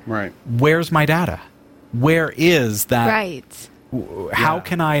 Right. Where's my data? Where is that? Right. How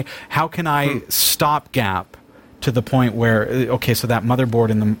can I stopgap to the point where, okay, so that motherboard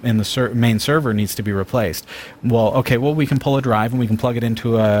in the main server needs to be replaced. Well, okay, we can pull a drive and we can plug it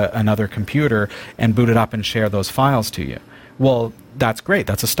into another computer and boot it up and share those files to you. Well, that's great.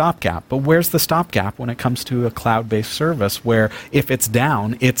 That's a stopgap. But where's the stopgap when it comes to a cloud-based service where if it's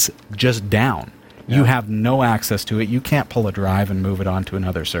down, it's just down? Yeah. You have no access to it. You can't pull a drive and move it onto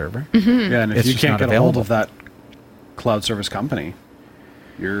another server. Mm-hmm. Yeah, and if you can't get a hold of that cloud service company,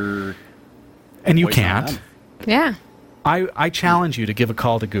 you're... And you can't. Yeah. I challenge you to give a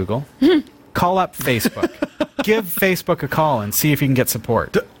call to Google. Call up Facebook. Give Facebook a call and see if you can get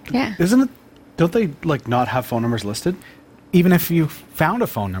support. Yeah. Don't they not have phone numbers listed? Even if you found a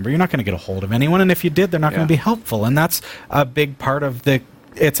phone number, you're not going to get a hold of anyone, and if you did, they're not going to be helpful. And that's a big part of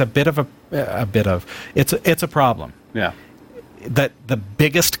it's a problem. Yeah. That the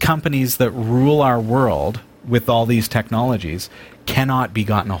biggest companies that rule our world with all these technologies cannot be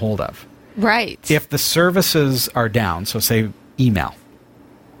gotten a hold of. Right. If the services are down, so say email,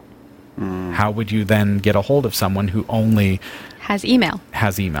 how would you then get a hold of someone who only has email?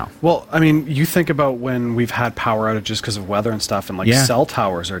 Well, I mean, you think about when we've had power outages because of weather and stuff, and cell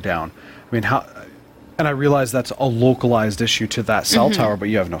towers are down. I mean, how? And I realize that's a localized issue to that cell tower, but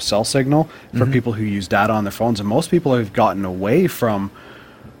you have no cell signal for people who use data on their phones, and most people have gotten away from,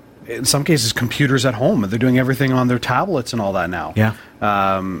 in some cases, computers at home. They're doing everything on their tablets and all that now. Yeah.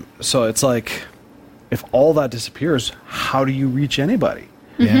 So it's like, if all that disappears, how do you reach anybody?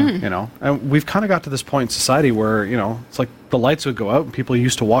 Yeah. And we've kind of got to this point in society where, it's like the lights would go out and people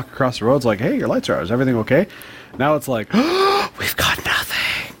used to walk across the roads like, hey, your lights are out. Is everything okay? Now it's like, oh, we've got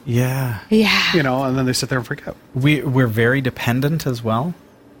nothing. Yeah. Yeah. And then they sit there and freak out. We're very dependent as well.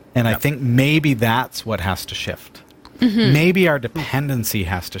 And I think maybe that's what has to shift. Maybe our dependency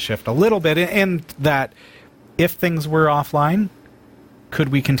has to shift a little bit in that if things were offline, could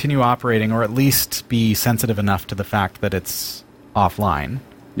we continue operating or at least be sensitive enough to the fact that it's offline?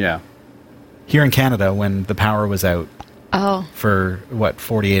 Yeah. Here in Canada, when the power was out for,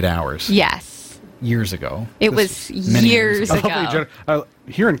 48 hours? Yes. Years ago. It was years ago.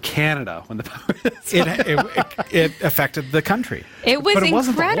 Here in Canada, when the power it affected the country. It was but it incredible.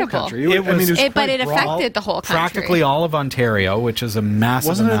 Wasn't the whole country. But it affected the whole country. Practically all of Ontario, which is a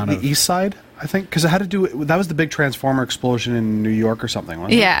massive amount of... Wasn't it the east side, I think? Because it had to do... That was the big transformer explosion in New York or something,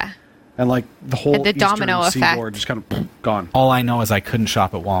 wasn't it? Yeah. And the whole the domino eastern effect. seaboard just kind of gone. All I know is I couldn't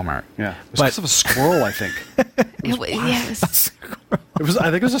shop at Walmart. Yeah. It was because of a squirrel, I think. Yes.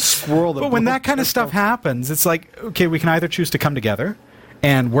 I think it was a squirrel. But when that kind of stuff happens, it's like, okay, we can either choose to come together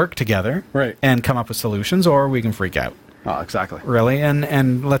and work together and come up with solutions, or we can freak out. Oh, exactly. Really,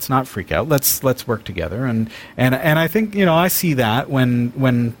 and let's not freak out. Let's work together, and I think I see that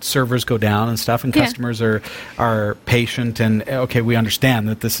when servers go down and stuff, and customers are patient and okay, we understand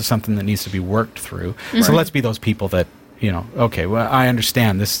that this is something that needs to be worked through. So let's be those people that okay, well, I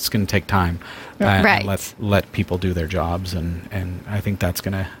understand this is going to take time. And let's let people do their jobs, and I think that's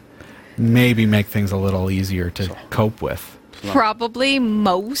going to maybe make things a little easier to cope with. Probably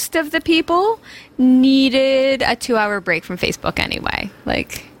most of the people needed a 2-hour break from Facebook anyway.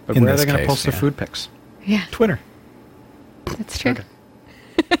 But where are they going to post their food pics? Yeah. Twitter. That's true.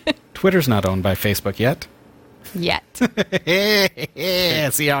 Okay. Twitter's not owned by Facebook yet.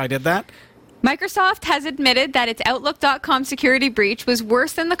 See how I did that? Microsoft has admitted that its Outlook.com security breach was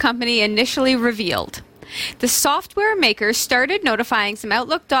worse than the company initially revealed. The software maker started notifying some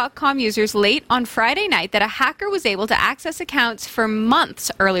Outlook.com users late on Friday night that a hacker was able to access accounts for months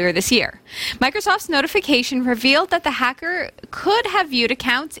earlier this year. Microsoft's notification revealed that the hacker could have viewed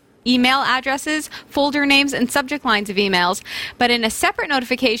accounts, email addresses, folder names, and subject lines of emails. But in a separate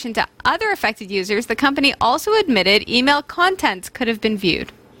notification to other affected users, the company also admitted email contents could have been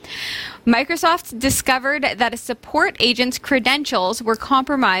viewed. Microsoft discovered that a support agent's credentials were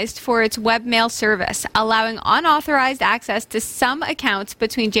compromised for its webmail service, allowing unauthorized access to some accounts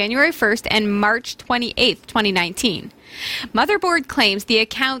between January 1st and March 28th, 2019. Motherboard claims the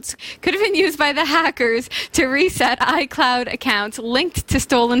accounts could have been used by the hackers to reset iCloud accounts linked to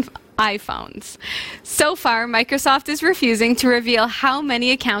stolen iPhones. So far, Microsoft is refusing to reveal how many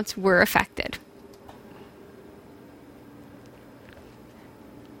accounts were affected.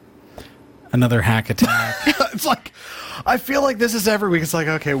 Another hack attack. It's like, I feel like this is every week. It's like,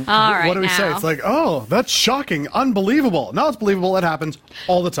 okay, what do we say? It's like, oh, that's shocking, unbelievable. No, it's believable. It happens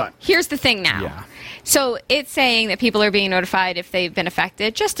all the time. Here's the thing now. Yeah. So it's saying that people are being notified if they've been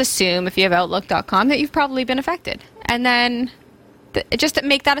affected. Just assume, if you have Outlook.com, that you've probably been affected. And then just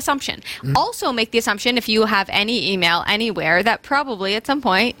make that assumption. Also make the assumption, if you have any email anywhere, that probably at some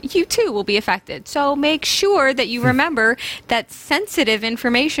point you too will be affected. So make sure that you remember that sensitive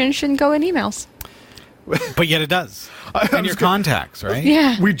information shouldn't go in emails. But yet it does. And your contacts, right?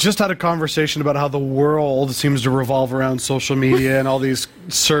 Yeah. We just had a conversation about how the world seems to revolve around social media and all these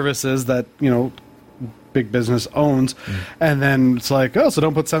services that, big business owns. And then it's like, oh, so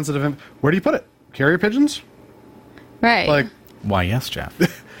don't put sensitive where do you put it? Carrier pigeons? Right. Like, Why, yes, Jeff.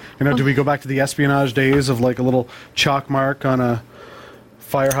 do we go back to the espionage days of like a little chalk mark on a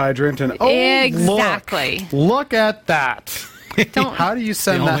fire hydrant and exactly. Look at that. Don't, How do you The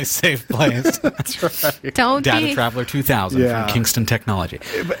send only that? safe place. That's right. don't Data be... Traveler 2000 Yeah. from Kingston Technology.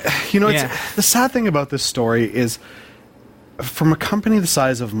 It's, the sad thing about this story is from a company the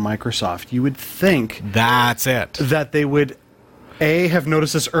size of Microsoft, you would think That's it. that they would, A, have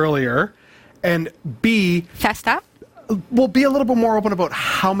noticed this earlier, and B, Fessed up? be a little bit more open about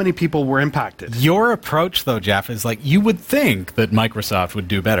how many people were impacted. Your approach, though, Jeff, is like you would think that Microsoft would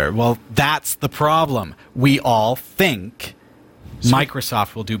do better. Well, that's the problem. We all think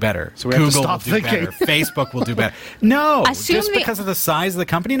Microsoft will do better. So we have to Google stop will do thinking. better. Facebook will do better. No, Assume just the- because of the size of the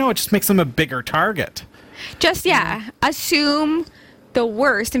company. No, it just makes them a bigger target. Just, assume the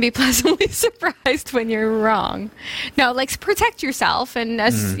worst and be pleasantly surprised when you're wrong. No, protect yourself and,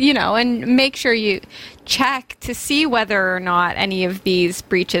 and make sure you check to see whether or not any of these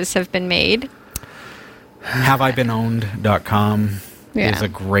breaches have been made. HaveIBeenOwned.com Yeah. is a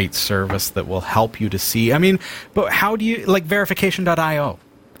great service that will help you to see. I mean, but how do you, verification.io?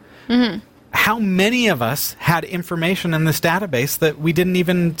 Mm-hmm. How many of us had information in this database that we didn't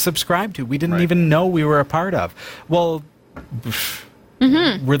even subscribe to? We didn't even know we were a part of. Well,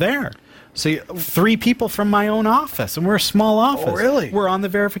 we're there. See, 3 people from my own office, and we're a small office. Oh, really? We're on the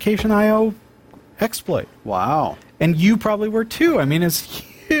verification.io exploit. wow. And you probably were too. I mean, it's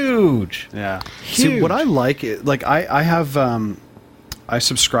huge. Yeah. Huge. See, what I like, I have, I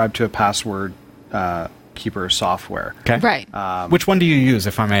subscribe to a password keeper software. Okay. Right. Which one do you use,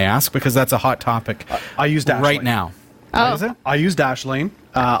 if I may ask? Because that's a hot topic I use Dashlane. right now. Oh. What is it? I use Dashlane.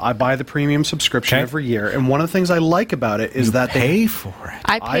 I buy the premium subscription Okay. every year, and one of the things I like about it is that Pay for it.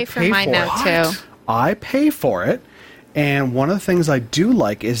 I pay for mine now, too. I pay for it, and one of the things I do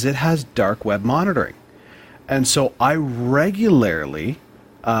like is it has dark web monitoring. And so I regularly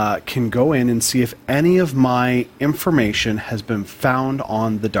can go in and see if any of my information has been found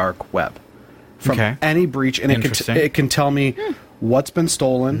on the dark web from Okay. any breach, and Interesting. it can tell me what's been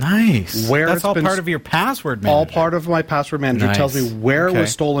stolen. Nice. Where That's it's all been part of your password manager. all part of my password manager. Nice. It tells me where it Okay.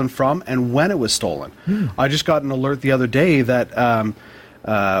 was stolen from and when it was stolen. I just got an alert the other day that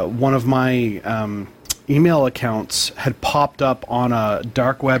one of my email accounts had popped up on a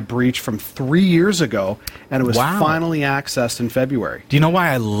dark web breach from 3 years ago, and it was Wow. finally accessed in February. Do you know why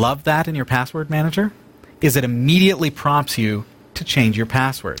I love that in your password manager? Is it immediately prompts you to change your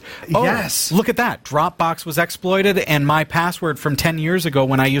password. Oh, Yes. Look at that. Dropbox was exploited, and my password from 10 years ago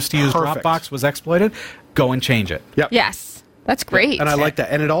when I used to use Perfect. Dropbox was exploited. Go and change it. Yep. Yes. That's great. And I like that.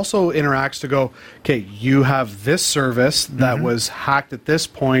 And it also interacts to go, okay, you have this service that was hacked at this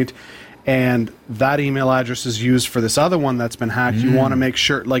point, and that email address is used for this other one that's been hacked. You want to make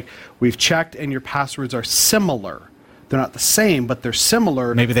sure, we've checked and your passwords are similar. They're not the same, but they're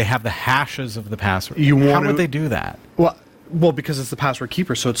similar. Maybe they have the hashes of the password. You How want would to- they do that? Well, because it's the password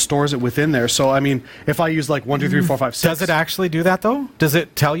keeper, so it stores it within there. So, I mean, if I use 1, 2, 3, 4, 5, 6... Does it actually do that, though? Does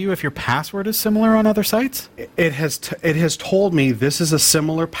it tell you if your password is similar on other sites? It has told me this is a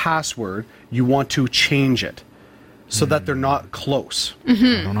similar password. You want to change it so that they're not close. I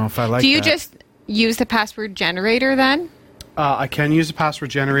don't know if I like Do you that. just use the password generator then? I can use a password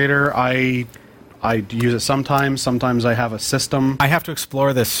generator. I use it sometimes. Sometimes I have a system. I have to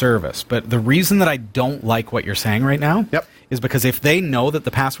explore this service, but the reason that I don't like what you're saying right now is because if they know that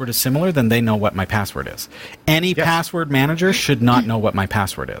the password is similar, then they know what my password is. Any password manager should not know what my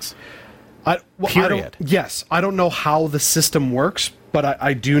password is. Period. Yes, I don't know how the system works, but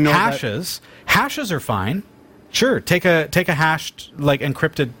I do know Hashes are fine. Sure, take a hashed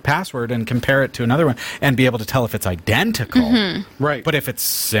encrypted password and compare it to another one and be able to tell if it's identical. Right. But if it's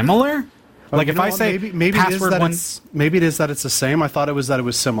similar, if I say maybe password one, maybe it is that it's the same. I thought it was that it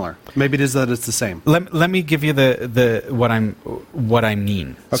was similar. Maybe it is that it's the same. let me give you the what I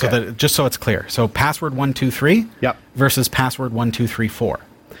mean. Okay. So that just so it's clear. So password 123 versus password 1234.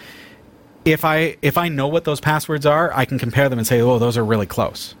 If I know what those passwords are, I can compare them and say, oh, those are really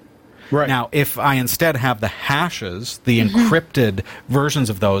close. Right. Now, if I instead have the hashes, the encrypted versions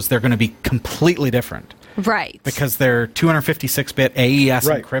of those, they're going to be completely different. Right. Because they're 256-bit AES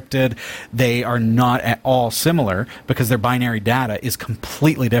encrypted. They are not at all similar because their binary data is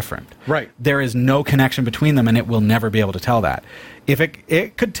completely different. Right. There is no connection between them, and it will never be able to tell that. If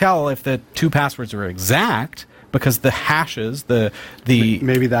it could tell if the two passwords are exact because the hashes, the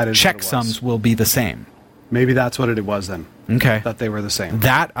maybe that is what it was. checksums will be the same. Maybe that's what it was then. Okay. That they were the same.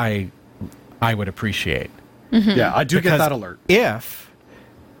 That I would appreciate. Yeah, I do get that alert. If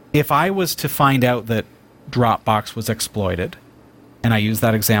I was to find out that Dropbox was exploited, and I use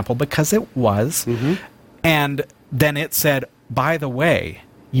that example because it was, and then it said, by the way,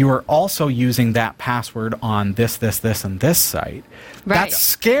 you are also using that password on this, and this site. Right. That's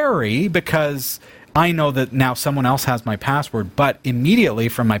scary because I know that now someone else has my password, but immediately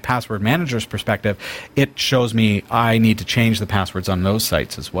from my password manager's perspective, it shows me I need to change the passwords on those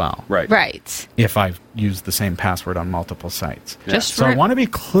sites as well. Right. If I've used the same password on multiple sites. Yeah. So I want to be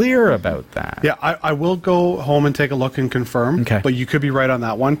clear about that. Yeah, I will go home and take a look and confirm. Okay. But you could be right on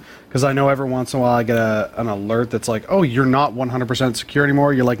that one, because I know every once in a while I get an alert that's like, oh, you're not 100% secure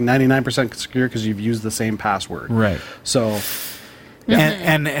anymore. You're like 99% secure because you've used the same password. Right. So... Yeah.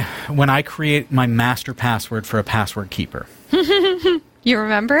 And when I create my master password for a password keeper. You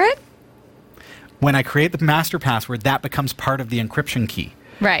remember it? When I create the master password, that becomes part of the encryption key.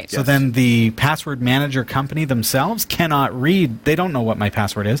 Right. So then the password manager company themselves cannot read. They don't know what my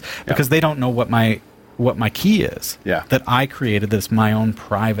password is because they don't know what my key is. Yeah. That I created this my own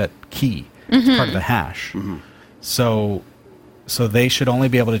private key. It's part of the hash. So they should only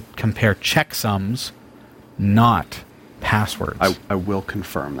be able to compare checksums, not passwords. I will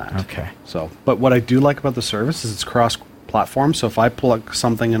confirm that. Okay. So, but what I do like about the service is it's cross-platform. So if I plug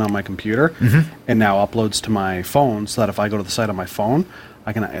something in on my computer and now uploads to my phone, so that if I go to the site on my phone,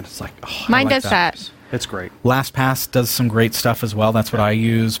 I can. It's like Mine does that. It's great. LastPass does some great stuff as well. That's what I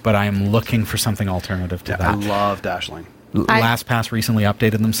use, but I am looking for something alternative to that. I love Dashlane. LastPass recently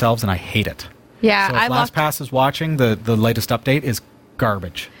updated themselves, and I hate it. Yeah, so if LastPass is watching, the latest update is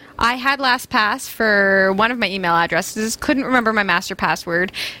garbage. I had LastPass for one of my email addresses, couldn't remember my master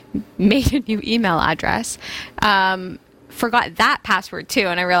password, made a new email address, forgot that password too,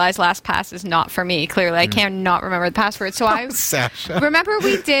 and I realized LastPass is not for me. Clearly, I cannot remember the password. So I remember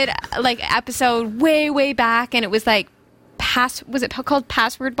we did like episode way back, and it was like was it called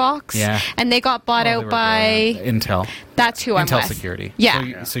Password Box? Yeah. And they got bought out by Intel. That's who I'm with. Intel Security.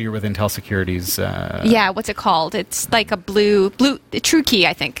 Yeah. So you're with Intel Security's. Yeah. What's it called? It's like a blue True Key,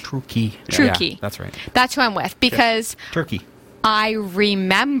 I think. True Key. True Yeah, Key. that's right. That's who I'm with because Turkey. I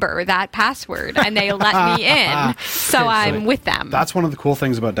remember that password and they let me in, so I'm with them. That's one of the cool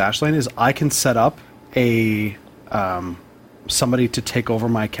things about Dashlane is I can set up a somebody to take over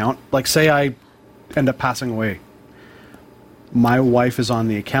my account. Like, say I end up passing away. My wife is on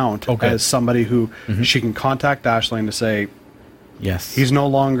the account as somebody who she can contact Dashlane to say, yes, he's no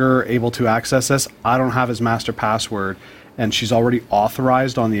longer able to access this. I don't have his master password. And she's already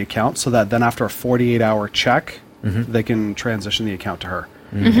authorized on the account so that then after a 48-hour check, they can transition the account to her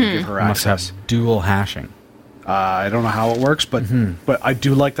and give her access. Must have dual hashing. I don't know how it works, but I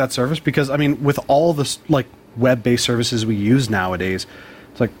do like that service because, I mean, with all this like web-based services we use nowadays,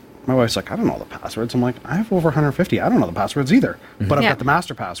 it's like, my wife's like, I don't know the passwords. I'm like, I have over 150. I don't know the passwords either. But I've got the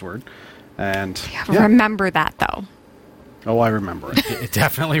master password. And remember that, though. Oh, I remember it.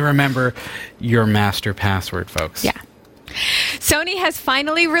 Definitely remember your master password, folks. Yeah. Sony has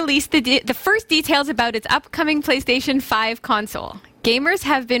finally released the first details about its upcoming PlayStation 5 console. Gamers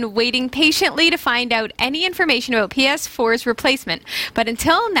have been waiting patiently to find out any information about PS4's replacement, but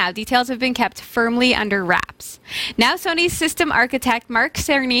until now, details have been kept firmly under wraps. Now, Sony's system architect Mark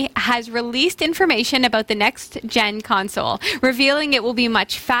Cerny has released information about the next-gen console, revealing it will be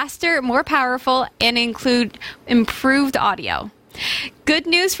much faster, more powerful, and include improved audio. Good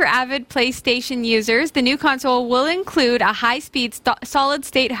news for avid PlayStation users, the new console will include a high-speed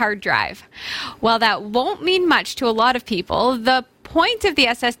solid-state hard drive. While that won't mean much to a lot of people, the point of the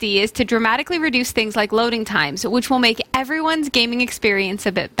SSD is to dramatically reduce things like loading times, which will make everyone's gaming experience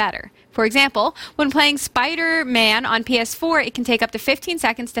a bit better. For example, when playing Spider-Man on PS4, it can take up to 15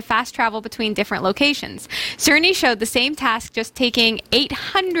 seconds to fast travel between different locations. Cerny showed the same task just taking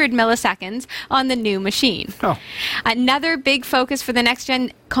 800 milliseconds on the new machine. Oh. Another big focus for the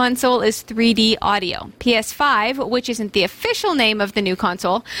next-gen console is 3D audio. PS5, which isn't the official name of the new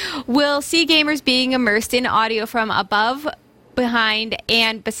console, will see gamers being immersed in audio from above, behind,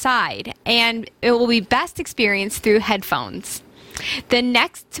 and beside, and it will be best experienced through headphones. The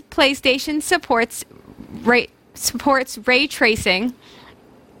next PlayStation supports ray tracing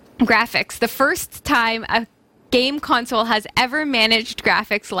graphics, the first time a game console has ever managed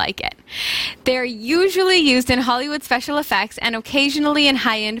graphics like it. They're usually used in Hollywood special effects and occasionally in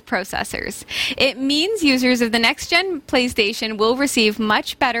high-end processors. It means users of the next-gen PlayStation will receive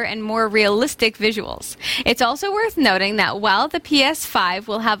much better and more realistic visuals. It's also worth noting that while the PS5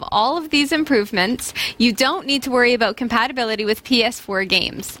 will have all of these improvements, you don't need to worry about compatibility with PS4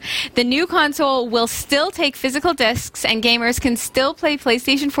 games. The new console will still take physical discs, and gamers can still play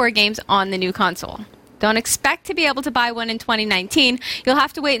PlayStation 4 games on the new console. Don't expect to be able to buy one in 2019. You'll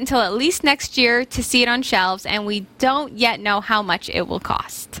have to wait until at least next year to see it on shelves, and we don't yet know how much it will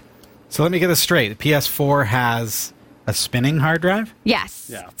cost. So let me get this straight. The PS4 has a spinning hard drive? Yes.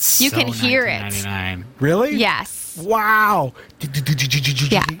 Yeah. You can hear it. Really? Yes. Wow.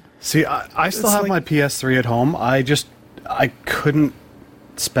 Yeah. See, I still have my PS3 at home. I couldn't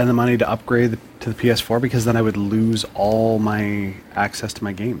spend the money to upgrade to the PS4 because then I would lose all my access to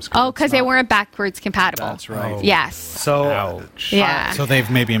my games. Oh, because they weren't backwards compatible. That's right. Oh. Yes. So, ouch. Yeah. So they've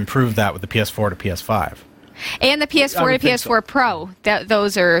maybe improved that with the PS4 to PS5. And the PS4 to think PS4 so. Pro,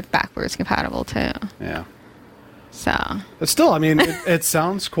 those are backwards compatible too. yeah. So. But still, I mean, it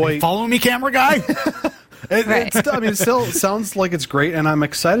sounds quite... Follow me, camera guy. Right. it still sounds like it's great, and I'm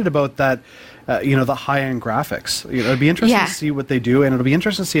excited about that. The high-end graphics. It'll be interesting to see what they do, and it'll be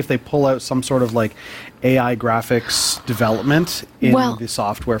interesting to see if they pull out some sort of like AI graphics development in the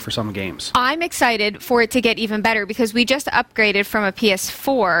software for some games. I'm excited for it to get even better because we just upgraded from a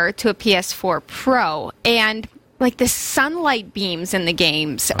PS4 to a PS4 Pro, and like the sunlight beams in the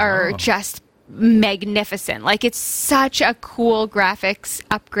games are just magnificent. Like it's such a cool graphics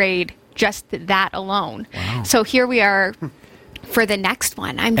upgrade, just that alone. Wow. So here we are for the next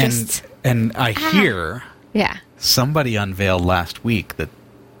one. I'm just... And I hear somebody unveiled last week that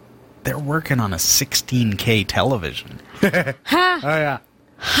they're working on a 16K television. Oh, yeah.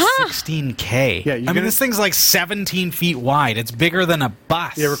 16K. Yeah, I mean, this thing's like 17 feet wide. It's bigger than a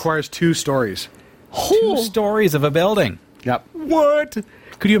bus. It requires 2 stories. 2 stories of a building. Yep. What?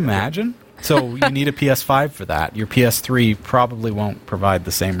 Could you imagine? So you need a PS5 for that. Your PS3 probably won't provide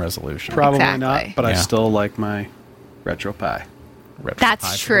the same resolution. Probably Exactly. not, but I still like my RetroPie.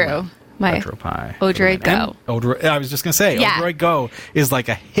 That's true. My RetroPie. Odroid Go. I was just going to say, Yeah. Odroid Go is like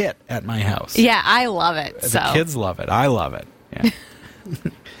a hit at my house. Yeah, I love it. The kids love it. I love it. Yeah.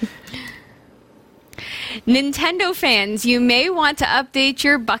 Nintendo fans, you may want to update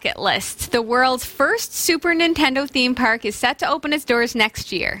your bucket list. The world's first Super Nintendo theme park is set to open its doors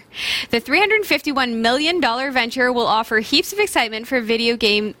next year. The $351 million venture will offer heaps of excitement for video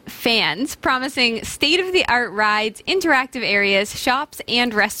game fans, promising state-of-the-art rides, interactive areas, shops,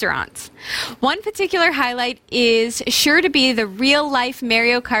 and restaurants. One particular highlight is sure to be the real-life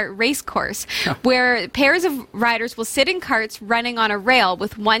Mario Kart race course, where pairs of riders will sit in carts running on a rail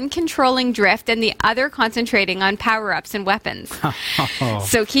with one controlling drift and the other concentrating on power-ups and weapons.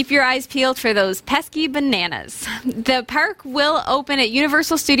 So keep your eyes peeled for those pesky bananas. The park will open at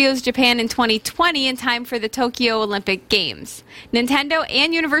Universal Studios Japan in 2020 in time for the Tokyo Olympic Games. Nintendo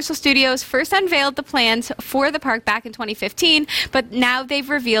and Universal Studios first unveiled the plans for the park back in 2015, but now they've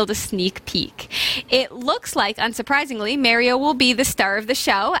revealed a sneak peek. It looks like, unsurprisingly, Mario will be the star of the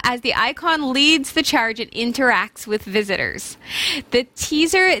show as the icon leads the charge and interacts with visitors. The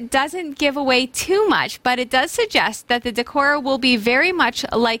teaser doesn't give away too much, but it does suggest that the decor will be very much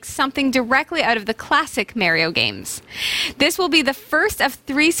like something directly out of the classic Mario games. This will be the first of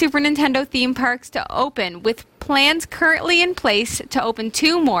 3 Super Nintendo theme parks to open, with plans currently in place to open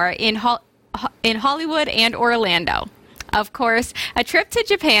 2 more in Hollywood and Orlando. Of course, a trip to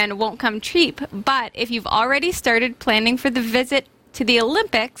Japan won't come cheap, but if you've already started planning for the visit to the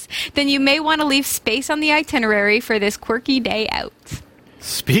Olympics, then you may want to leave space on the itinerary for this quirky day out.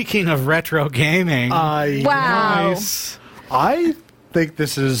 Speaking of retro gaming. Wow. Nice. I think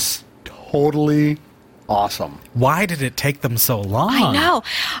this is totally awesome. Why did it take them so long? I know.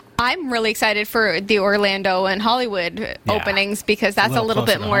 I'm really excited for the Orlando and Hollywood openings because that's a little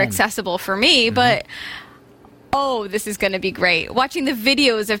bit closer to more home. accessible for me, but this is going to be great. Watching the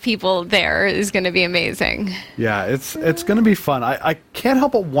videos of people there is going to be amazing. Yeah, it's going to be fun. I can't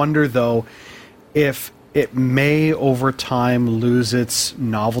help but wonder, though, if it may, over time, lose its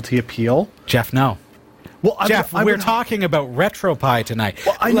novelty appeal. Jeff, no. Well, Jeff, we're talking about RetroPie tonight.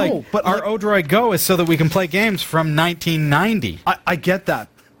 Well, I know, but our Odroid Go is so that we can play games from 1990. I get that,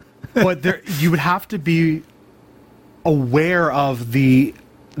 but you would have to be aware of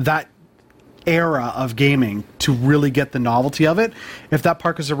that era of gaming to really get the novelty of it. If that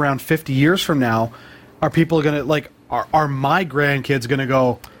park is around 50 years from now, are people going to are my grandkids going to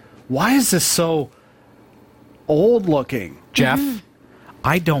go, why is this so old looking? Jeff,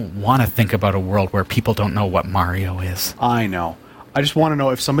 I don't want to think about a world where people don't know what Mario is. I know. I just want to know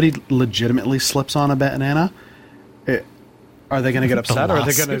if somebody legitimately slips on a banana, are they going to get upset, or are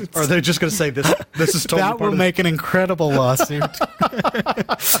they just going to say this is totally that will make an incredible lawsuit.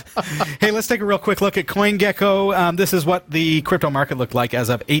 Hey, let's take a real quick look at CoinGecko. This is what the crypto market looked like as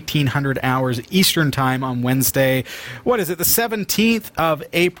of 1800 hours Eastern time on Wednesday. What is it? The 17th of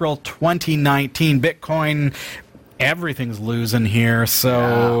April 2019. Bitcoin. Everything's losing here,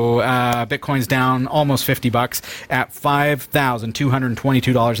 so Bitcoin's down almost $50 at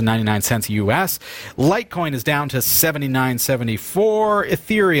 $5,222.99 US. Litecoin is down to $79.74.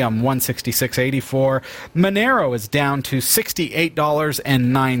 Ethereum $166.84. Monero is down to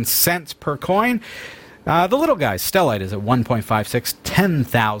 $68.09 per coin. The little guy, Stellite, is at 1.56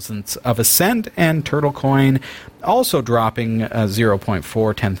 ten-thousandths of a cent, and Turtle Coin also dropping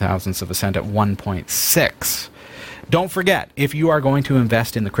 0.4 ten-thousandths of a cent at 1.6. Don't forget, if you are going to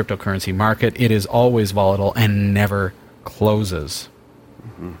invest in the cryptocurrency market, it is always volatile and never closes.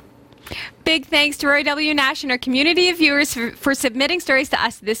 Mm-hmm. Big thanks to Roy W. Nash and our community of viewers for submitting stories to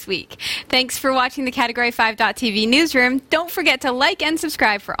us this week. Thanks for watching the Category5.tv newsroom. Don't forget to like and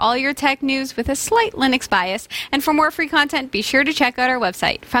subscribe for all your tech news with a slight Linux bias. And for more free content, be sure to check out our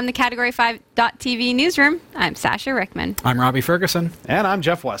website. From the Category5.tv newsroom, I'm Sasha Rickman. I'm Robbie Ferguson. And I'm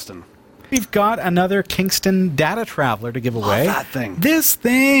Jeff Weston. We've got another Kingston Data Traveler to give away. Love that thing. This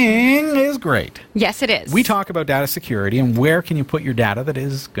thing is great. Yes, it is. We talk about data security and where can you put your data that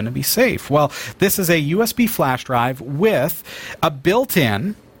is going to be safe. Well, this is a USB flash drive with a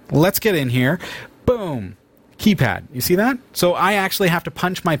built-in, let's get in here, boom, keypad. You see that? So I actually have to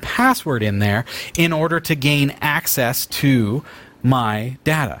punch my password in there in order to gain access to my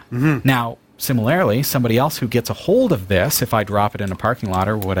data. Mm-hmm. Now, similarly, somebody else who gets a hold of this, if I drop it in a parking lot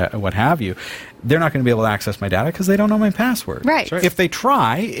or what have you, they're not going to be able to access my data because they don't know my password. Right. If they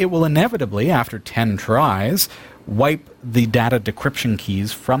try, it will inevitably, after 10 tries, wipe the data decryption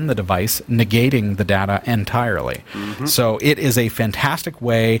keys from the device, negating the data entirely. Mm-hmm. So it is a fantastic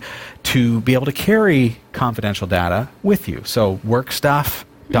way to be able to carry confidential data with you. So work stuff,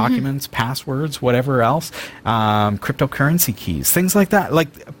 documents, passwords, whatever else, cryptocurrency keys, things like that. Like,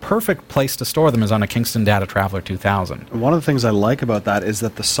 a perfect place to store them is on a Kingston Data Traveler 2000. One of the things I like about that is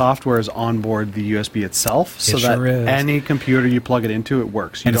that the software is on board the USB itself, so that any computer you plug it into, it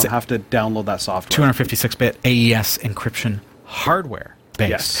works. You don't have to download that software. 256-bit AES encryption hardware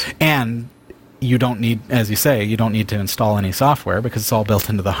base. Yes. And you don't need, as you say, you don't need to install any software because it's all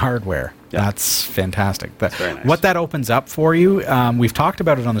built into the hardware. Yeah. That's fantastic. That's very nice. What that opens up for you, we've talked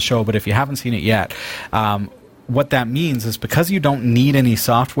about it on the show, but if you haven't seen it yet, what that means is because you don't need any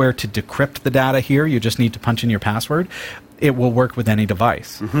software to decrypt the data here, you just need to punch in your password, it will work with any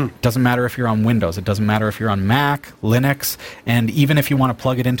device. Mm-hmm. It doesn't matter if you're on Windows. It doesn't matter if you're on Mac, Linux, and even if you want to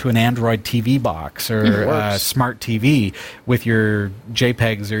plug it into an Android TV box or a smart TV with your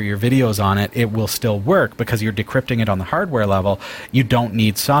JPEGs or your videos on it, it will still work because you're decrypting it on the hardware level. You don't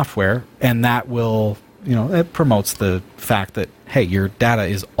need software, and that will, it promotes the fact that, hey, your data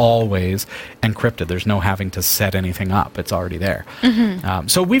is always encrypted. There's no having to set anything up. It's already there. Mm-hmm.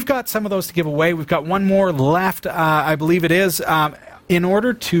 So we've got some of those to give away. We've got one more left, I believe it is. In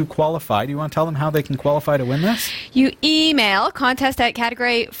order to qualify, do you want to tell them how they can qualify to win this? You email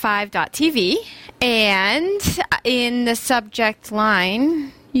contest@category5.tv, and in the subject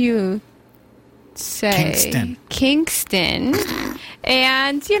line, you say Kingston,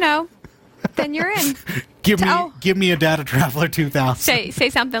 and, then you're in. Give me a Data Traveler 2000.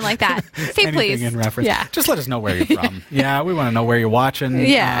 Say something like that. Say anything please. In reference. Yeah. Just let us know where you're from. Yeah, we want to know where you're watching.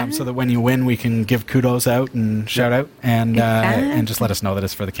 Yeah. So that when you win, we can give kudos out and shout out and just let us know that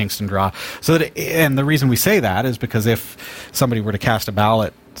it's for the Kingston draw. So that, and the reason we say that is because if somebody were to cast a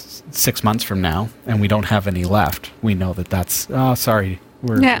ballot 6 months from now and we don't have any left, we know that that's sorry.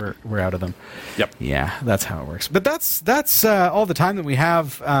 We're out of them. Yep. Yeah, that's how it works. But that's all the time that we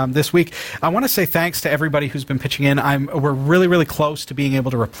have this week. I want to say thanks to everybody who's been pitching in. We're really, really close to being able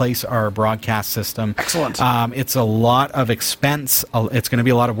to replace our broadcast system. Excellent. It's a lot of expense. It's going to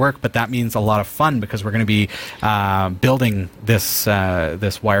be a lot of work, but that means a lot of fun because we're going to be building this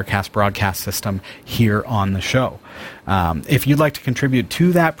Wirecast broadcast system here on the show. If you'd like to contribute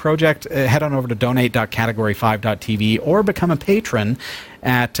to that project, head on over to donate.category5.tv or become a patron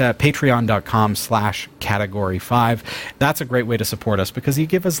at patreon.com/category5. That's a great way to support us because you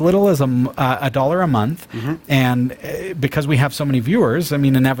give as little as $1 a month, and because we have so many viewers, I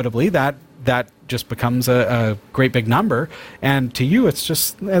mean, inevitably that just becomes a great big number, and to you it's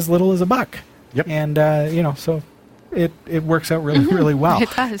just as little as $1. Yep. And so it works out really, really well. It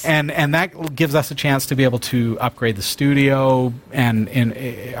does. And that gives us a chance to be able to upgrade the studio. And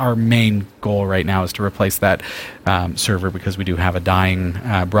our main goal right now is to replace that server, because we do have a dying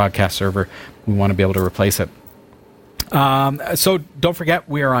broadcast server. We want to be able to replace it. So don't forget,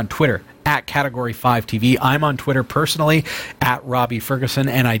 we are on Twitter at Category5 TV. I'm on Twitter personally at Robbie Ferguson,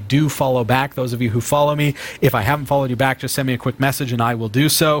 and I do follow back those of you who follow me. If I haven't followed you back, just send me a quick message and I will do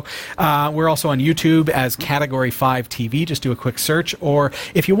so. We're also on YouTube as Category5 TV. Just do a quick search. Or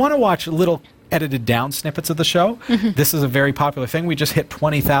if you want to watch little edited down snippets of the show, this is a very popular thing. We just hit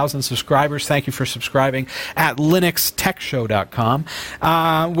 20,000 subscribers. Thank you for subscribing at linuxtechshow.com.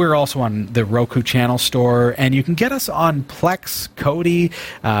 We're also on the Roku channel store, and you can get us on Plex, Kodi,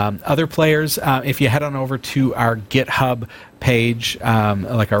 other players. If you head on over to our GitHub page,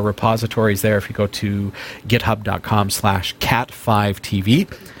 like our repositories there, if you go to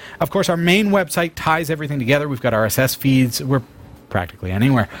github.com/cat5tv. Of course, our main website ties everything together. We've got RSS feeds. We're practically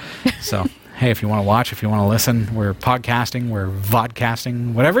anywhere. So hey, if you want to watch, if you want to listen, we're podcasting, we're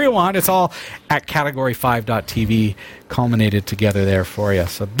vodcasting, whatever you want. It's all at category5.tv, culminated together there for you.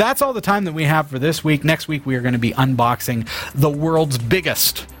 So that's all the time that we have for this week. Next week, we are going to be unboxing the world's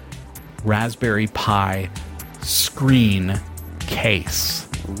biggest Raspberry Pi screen case.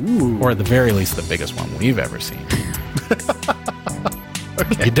 Ooh. Or at the very least, the biggest one we've ever seen.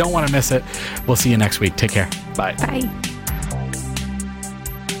 Okay. You don't want to miss it. We'll see you next week. Take care. Bye. Bye.